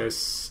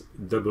XS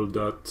double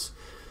dot,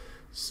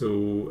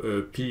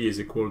 so P is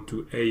equal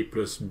to A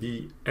plus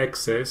B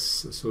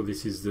XS, so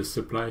this is the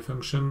supply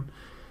function.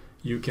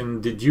 You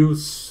can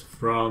deduce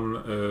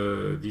from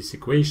this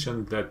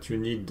equation that you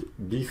need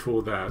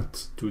before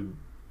that to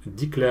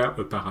declare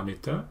a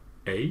parameter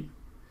A,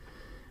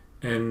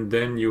 and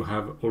then you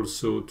have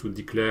also to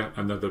declare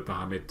another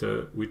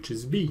parameter which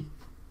is B.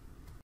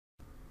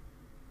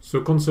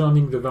 So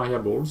concerning the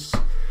variables,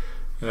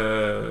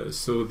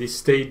 so this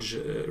stage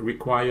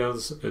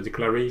requires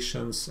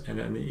declarations and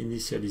an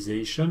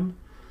initialization.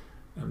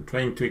 I'm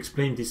trying to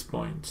explain this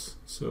point.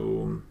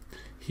 So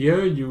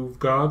here you've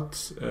got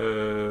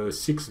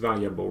 6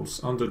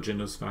 variables,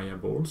 endogenous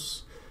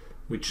variables,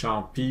 which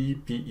are P,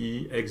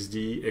 PE,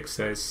 XD,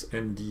 XS,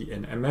 MD,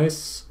 and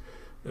MS.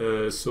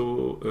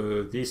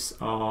 These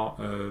are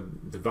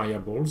the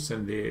variables,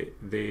 and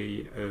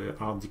they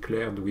are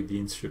declared with the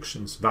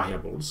instructions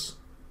variables.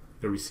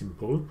 Very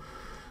simple.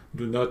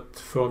 Do not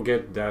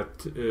forget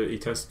that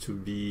it has to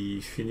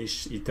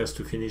finish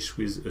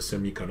with a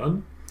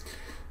semicolon.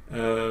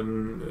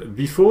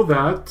 Before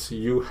that,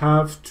 you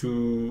have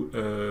to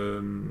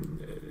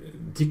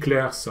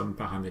declare some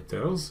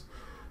parameters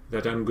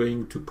that I'm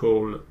going to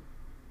call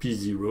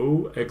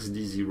P0,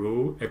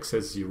 XD0,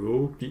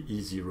 XS0,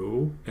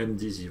 PE0,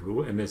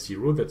 MD0,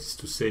 MS0. That is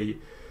to say,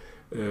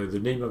 the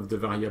name of the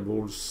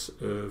variables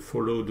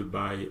followed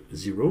by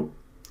 0.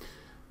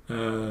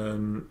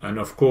 And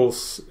of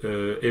course,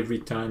 every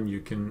time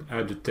you can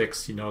add a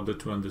text in order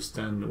to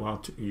understand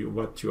what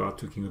you are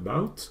talking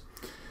about.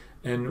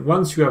 And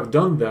once you have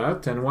done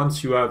that, and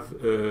once you have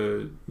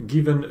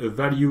given a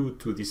value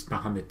to these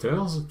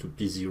parameters, to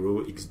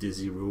P0,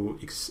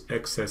 XD0,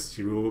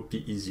 XS0,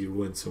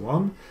 PE0, and so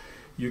on,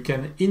 you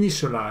can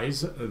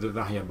initialize the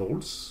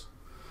variables.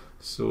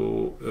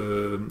 So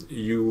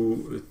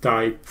you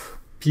type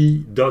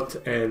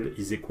P.L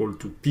is equal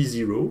to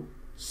P0,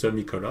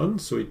 semicolon.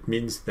 So it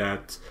means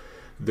that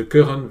the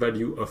current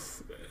value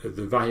of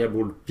the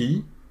variable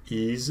P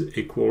is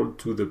equal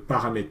to the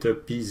parameter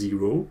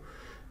P0,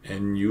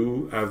 and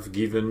you have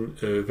given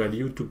a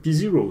value to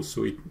P0.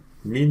 So it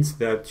means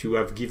that you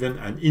have given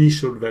an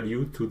initial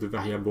value to the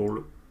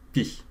variable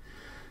P.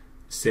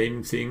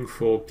 Same thing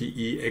for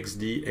PE,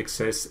 XD,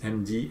 XS,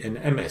 MD, and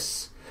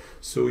MS.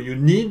 So you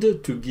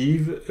need to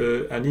give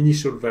an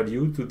initial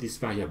value to these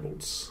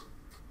variables.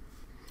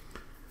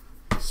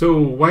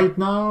 So right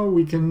now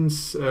we can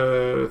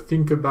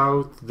think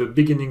about the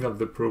beginning of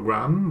the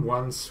program.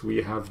 Once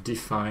we have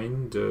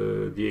defined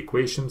the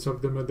equations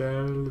of the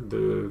model,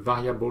 the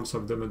variables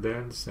of the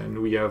models,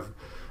 and we have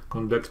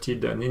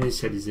conducted an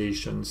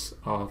initializations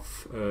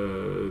of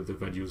the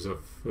values of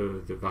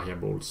the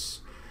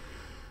variables.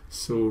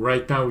 So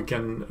right now we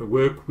can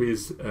work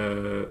with,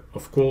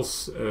 of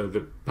course,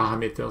 the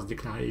parameters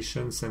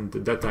declarations and the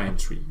data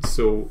entry.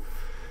 So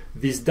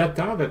these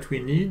data that we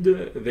need,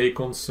 they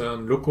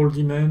concern local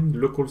demand,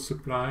 local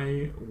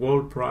supply,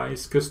 world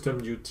price,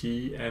 custom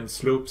duty, and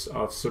slopes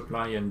of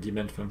supply and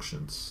demand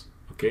functions.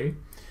 Okay,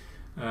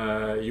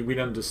 you will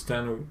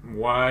understand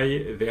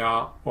why they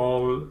are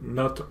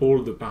not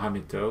all the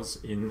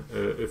parameters in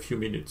a few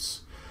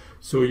minutes.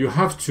 So you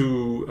have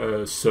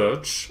to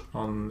search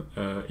on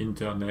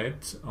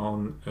internet,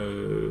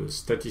 on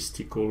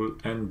statistical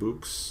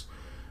handbooks.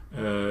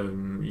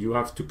 You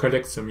have to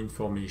collect some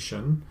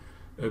information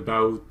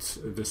about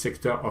the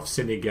sector of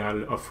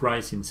Senegal, of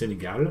rice in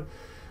Senegal,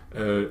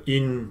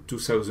 in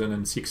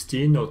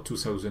 2016 or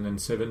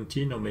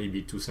 2017 or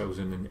maybe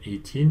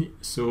 2018.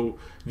 So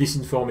this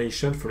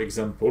information, for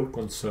example,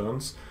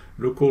 concerns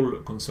local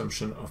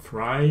consumption of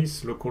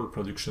rice, local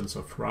productions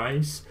of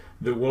rice,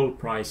 the world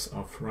price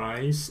of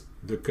rice,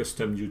 the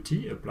custom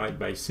duty applied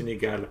by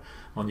Senegal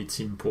on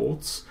its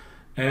imports,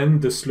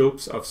 and the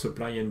slopes of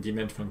supply and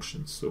demand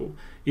functions. So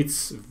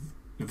it's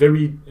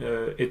very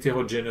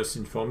heterogeneous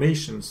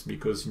informations,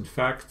 because in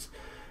fact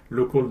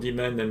local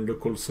demand and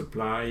local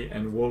supply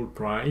and world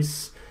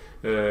price,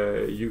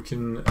 you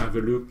can have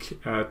a look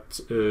at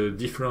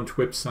different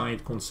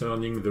websites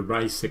concerning the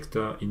rice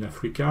sector in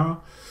Africa.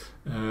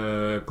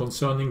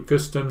 Concerning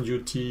custom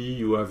duty,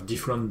 you have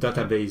different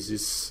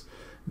databases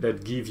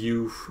that give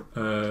you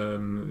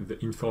the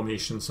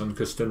informations on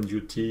custom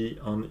duty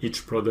on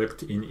each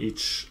product in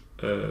each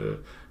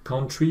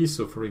country.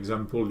 So for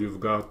example,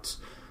 you've got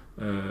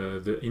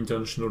the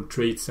International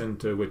Trade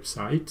Center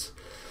website,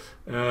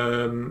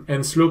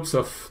 and slopes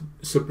of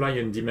supply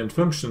and demand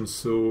functions.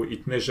 So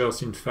it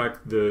measures in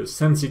fact the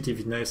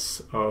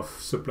sensitiveness of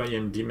supply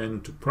and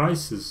demand to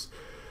prices.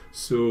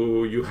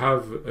 So you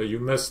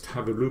must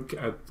have a look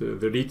at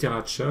the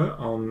literature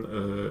on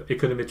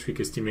econometric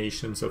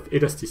estimations of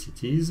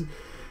elasticities,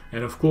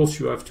 and of course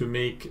you have to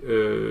make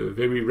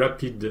very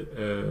rapid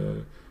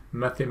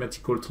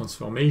mathematical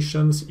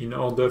transformations in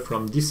order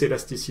from this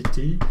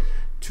elasticity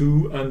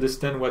to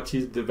understand what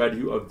is the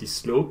value of these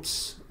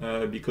slopes,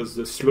 because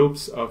the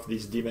slopes of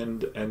these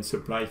demand and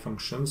supply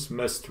functions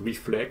must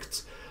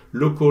reflect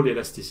local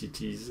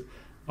elasticities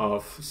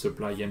of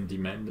supply and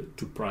demand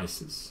to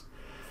prices.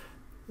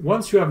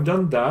 Once you have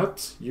done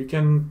that, you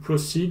can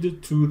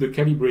proceed to the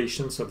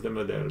calibrations of the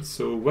model.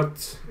 So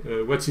what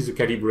is a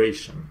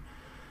calibration?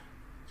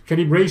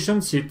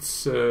 Calibrations,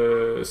 it's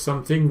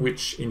something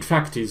which in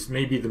fact is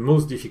maybe the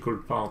most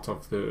difficult part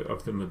of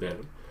the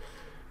model.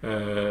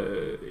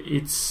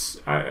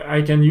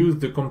 I can use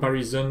the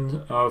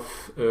comparison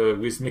of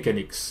with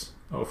mechanics.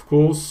 Of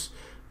course,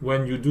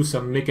 when you do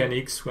some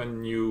mechanics,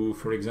 when you,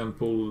 for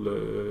example,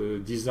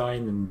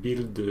 design and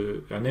build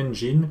an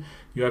engine,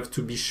 you have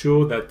to be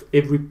sure that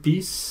every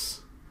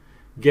piece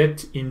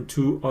get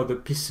into other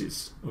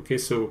pieces. Okay,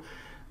 so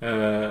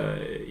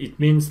it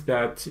means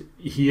that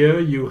here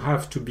you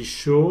have to be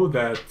sure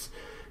that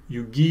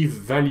you give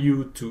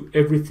value to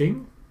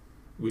everything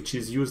which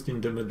is used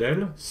in the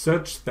model,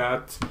 such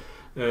that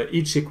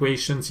each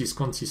equation is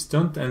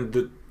consistent and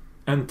the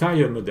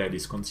entire model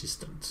is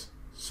consistent.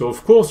 So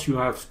of course you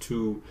have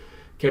to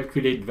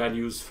calculate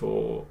values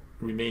for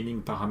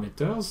remaining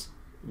parameters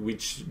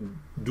which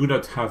do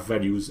not have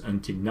values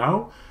until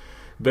now,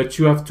 But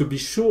you have to be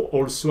sure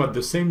also at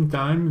the same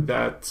time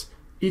that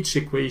each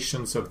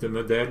equation of the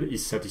model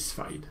is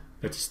satisfied.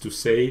 That is to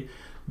say,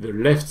 the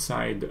left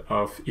side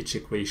of each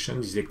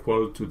equation is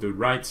equal to the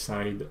right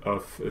side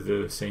of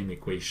the same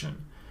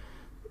equation.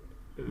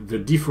 The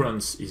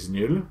difference is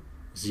null,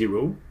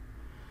 0.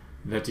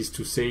 That is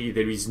to say,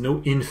 there is no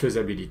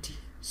infeasibility.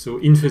 So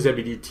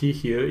infeasibility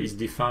here is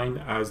defined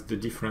as the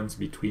difference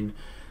between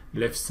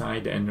left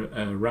side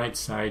and right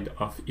side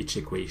of each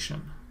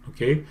equation.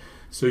 Okay,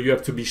 so you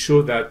have to be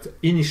sure that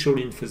initial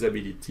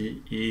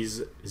infeasibility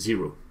is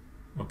 0.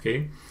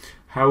 Okay,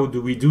 how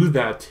do we do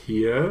that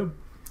here?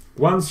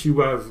 Once you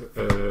have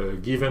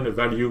given a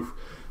value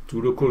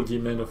to local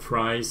demand of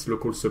rice,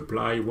 local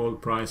supply,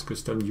 world price,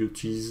 custom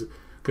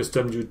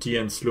duty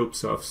and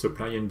slopes of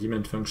supply and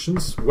demand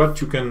functions,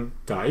 what you can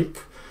type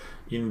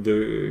in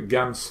the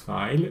GAMS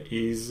file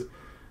is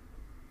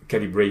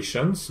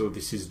calibration. So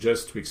this is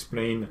just to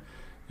explain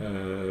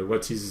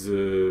what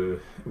you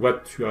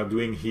are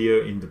doing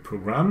here in the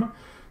program.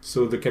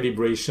 So the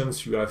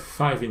calibrations, you have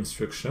 5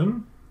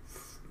 instructions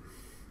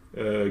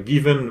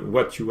given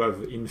what you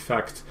have in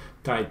fact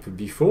typed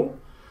before.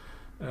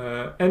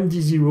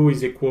 MD0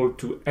 is equal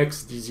to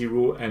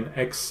XD0 and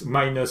X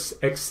minus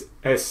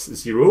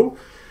XS0.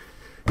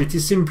 It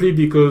is simply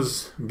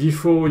because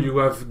before you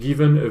have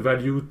given a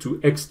value to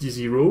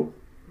XD0,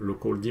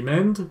 local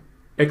demand,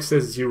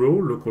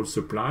 XS0, local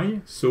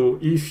supply. So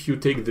if you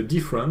take the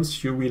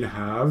difference, you will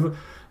have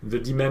the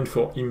demand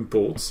for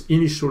imports,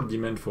 initial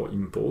demand for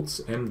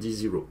imports,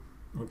 MD0.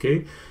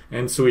 Okay?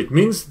 And so it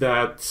means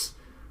that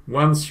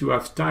once you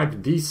have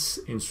typed this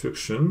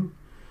instruction,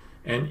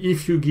 and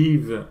if you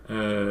give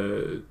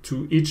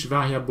to each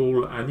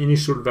variable an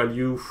initial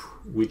value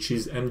which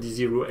is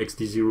MD0,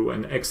 XD0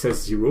 and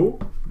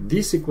XS0,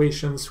 these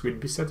equations will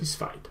be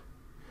satisfied.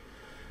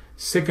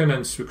 Second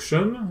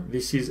instruction,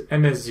 this is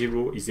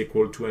MS0 is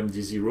equal to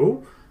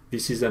MD0.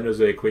 This is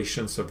another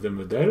equation of the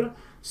model.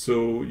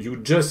 So you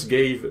just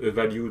gave a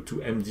value to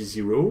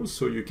MD0,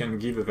 so you can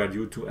give a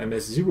value to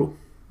MS0.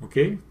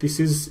 Okay, this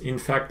is in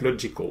fact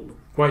logical,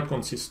 quite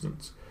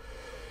consistent.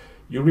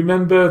 You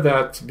remember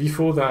that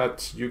before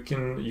that you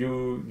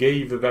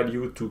gave a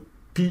value to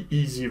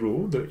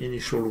PE0, the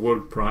initial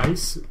world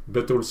price,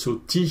 but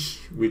also T,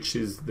 which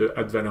is the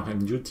ad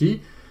valorem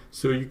duty.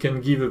 So you can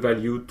give a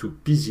value to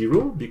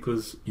P0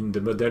 because in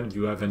the model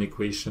you have an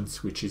equation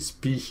which is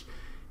P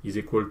is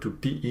equal to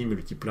PE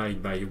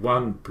multiplied by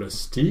 1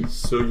 plus T.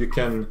 So you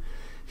can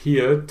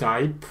here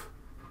type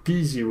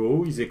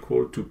P0 is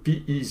equal to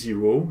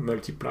PE0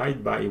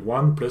 multiplied by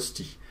 1 plus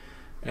T.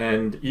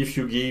 And if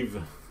you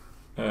give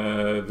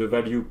the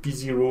value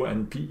P0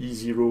 and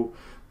PE0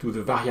 to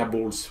the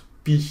variables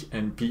P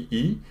and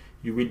PE,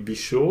 you will be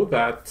sure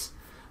that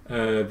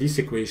this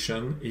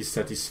equation is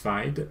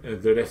satisfied.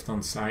 The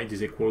left-hand side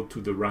is equal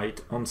to the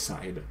right-hand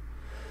side.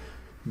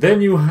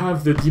 Then you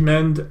have the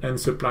demand and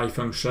supply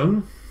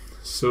function.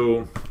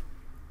 So,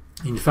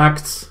 in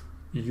fact,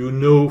 you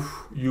know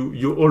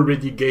you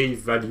already gave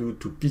value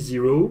to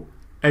P0,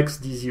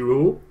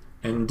 XD0,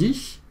 and D,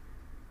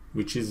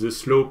 which is the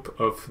slope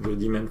of the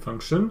demand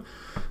function.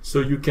 So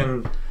you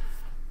can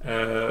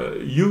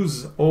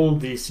use all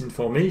this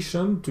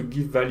information to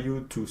give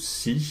value to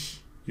C.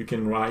 You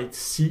can write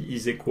C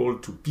is equal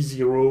to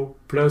P0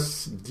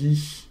 plus D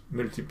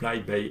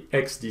multiplied by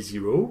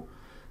XD0.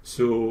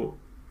 So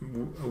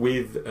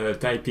with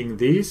typing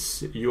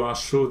this, you are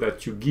sure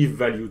that you give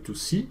value to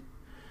C,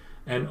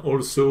 and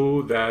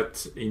also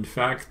that in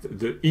fact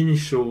the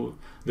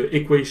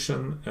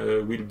equation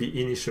will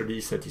be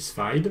initially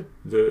satisfied,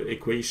 the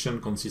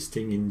equation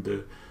consisting in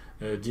the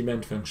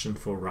demand function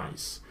for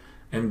rice.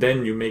 And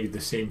then you make the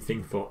same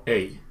thing for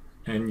A,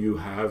 and you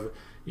have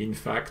in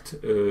fact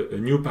a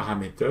new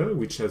parameter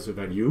which has a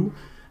value,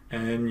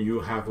 and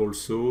you have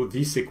also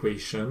this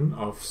equation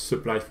of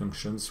supply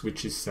functions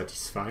which is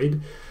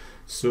satisfied.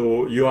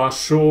 So you are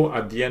sure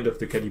at the end of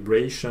the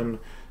calibration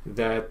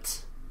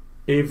that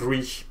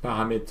every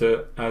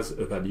parameter has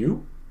a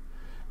value,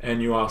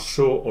 and you are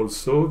sure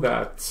also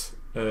that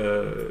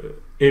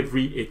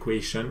every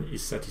equation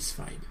is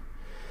satisfied.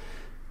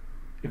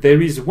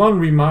 There is one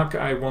remark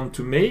I want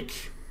to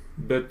make,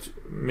 but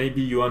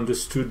maybe you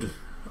understood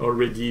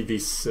already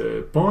this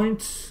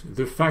point,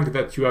 the fact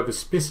that you have a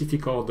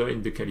specific order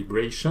in the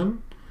calibration,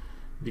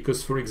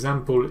 because for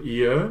example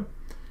here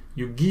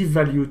you give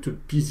value to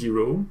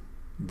P0,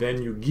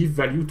 then you give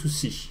value to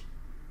C.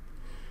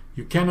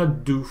 You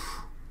cannot do,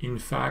 in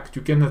fact,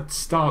 you cannot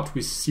start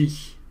with C,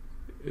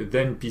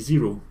 then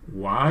P0.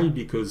 Why?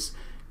 Because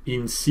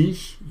in C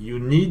you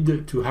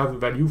need to have a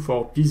value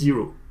for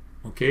P0.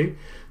 Okay,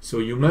 so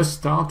you must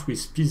start with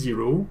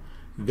P0,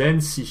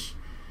 then C.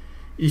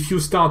 If you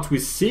start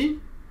with C,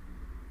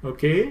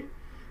 okay,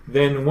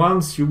 then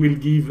once you will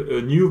give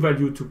a new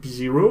value to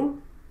P0,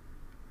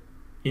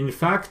 in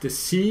fact,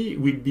 C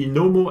will be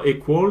no more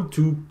equal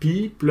to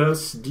P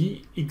plus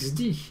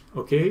dxd.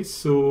 Okay,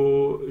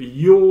 so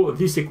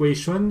this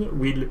equation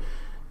will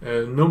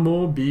no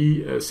more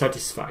be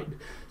satisfied.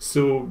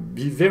 So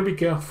be very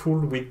careful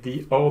with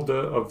the order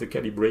of the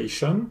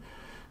calibration.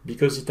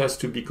 because it has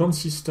to be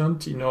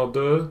consistent in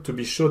order to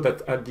be sure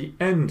that at the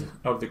end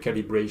of the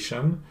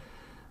calibration,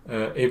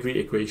 every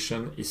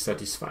equation is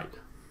satisfied.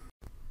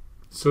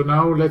 So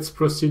now let's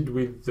proceed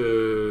with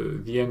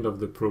the end of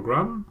the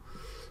program.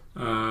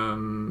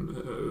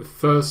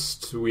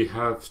 First, we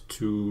have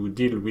to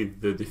deal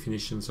with the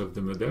definitions of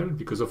the model,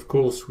 because of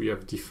course we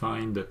have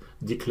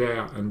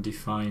declare and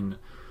define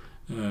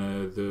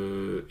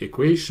the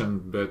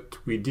equation, but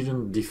we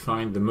didn't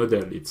define the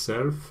model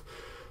itself.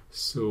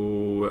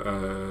 So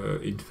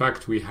in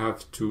fact we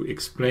have to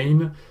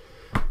explain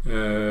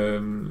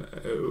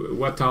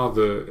what are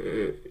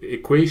the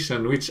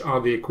which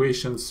are the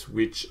equations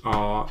which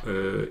are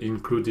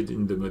included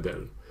in the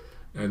model.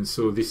 And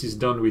so this is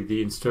done with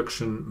the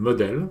instruction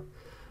model,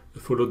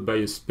 followed by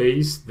a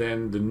space,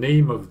 then the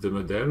name of the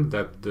model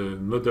that the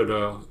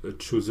modeler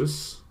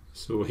chooses.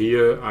 So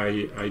here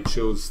I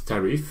chose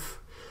tariff.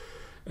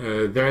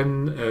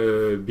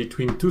 Then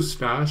between two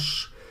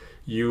slash,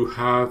 you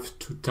have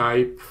to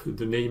type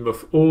the name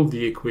of all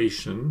the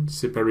equations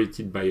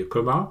separated by a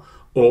comma,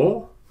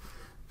 or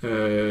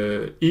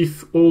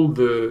if all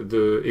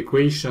the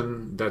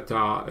equations that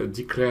are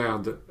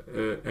declared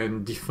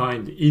and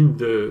defined in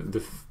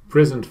the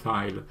present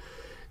file,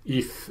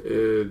 if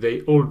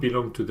they all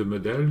belong to the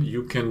model,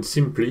 you can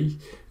simply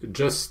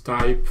just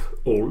type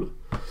all,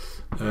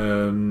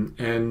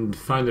 and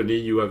finally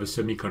you have a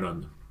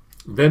semicolon.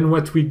 Then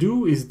what we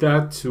do is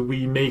that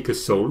we make a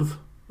solve,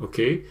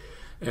 okay?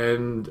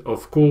 And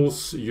of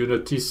course you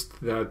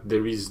noticed that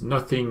there is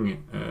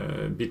nothing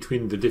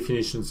between the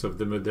definitions of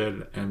the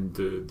model and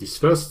this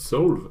first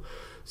solve.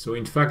 So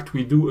in fact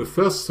we do a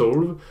first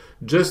solve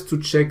just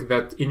to check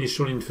that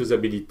initial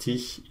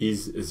infeasibility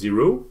is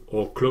 0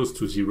 or close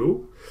to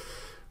 0.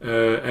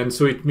 And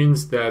so it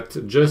means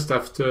that just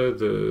after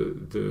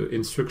the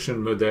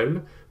instruction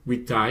model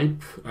we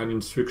type an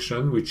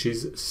instruction which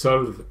is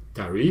solve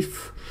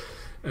tariff.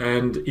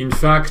 And in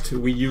fact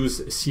we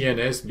use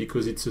CNS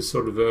because it's a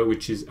solver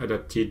which is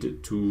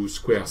adapted to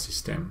square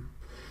system.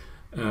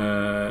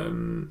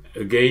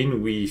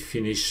 Again we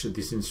finish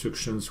these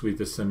instructions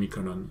with a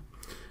semicolon.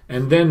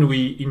 And then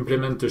we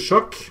implement a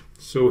shock.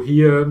 So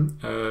here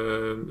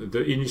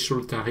the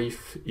initial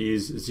tariff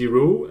is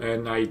 0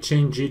 and I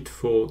change it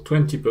for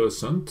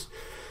 20%.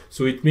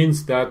 So it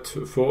means that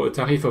for a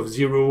tariff of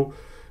 0,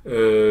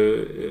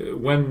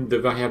 when the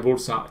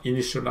variables are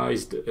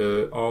initialized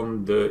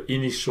on the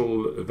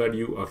initial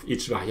value of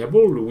each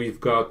variable, we've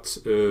got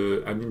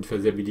an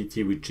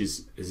infeasibility which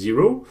is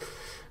 0.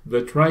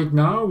 But right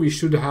now we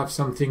should have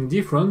something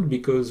different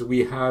because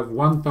we have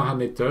one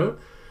parameter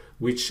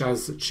which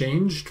has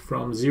changed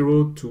from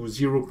 0 to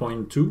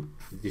 0.2.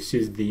 This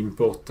is the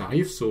import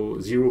tariff, so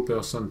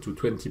 0% to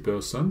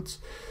 20%.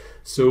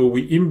 So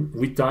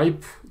we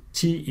type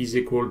t is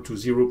equal to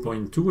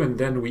 0.2 and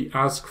then we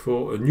ask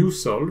for a new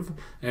solve,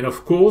 and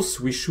of course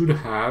we should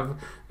have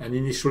an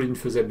initial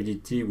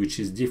infeasibility which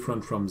is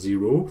different from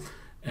 0,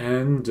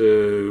 and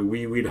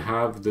we will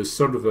have the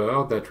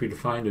solver that will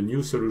find a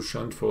new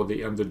solution for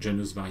the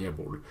endogenous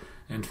variable.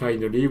 And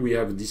finally we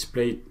have a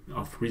display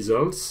of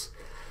results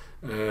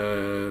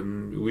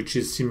which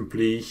is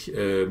simply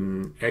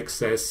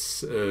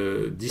excess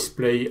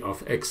display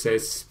of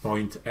excess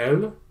point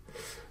L.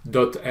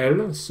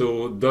 .L,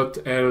 so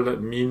 .L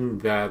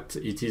means that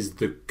it is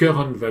the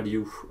current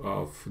value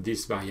of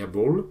this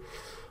variable.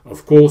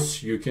 Of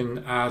course, you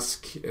can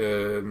ask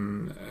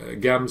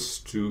GAMS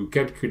to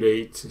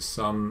calculate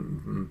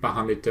some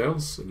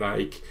parameters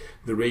like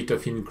the rate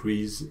of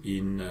increase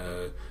in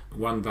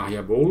one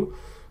variable,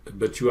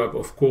 but you have,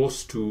 of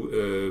course,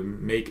 to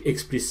make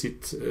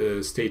explicit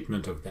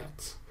statement of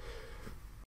that.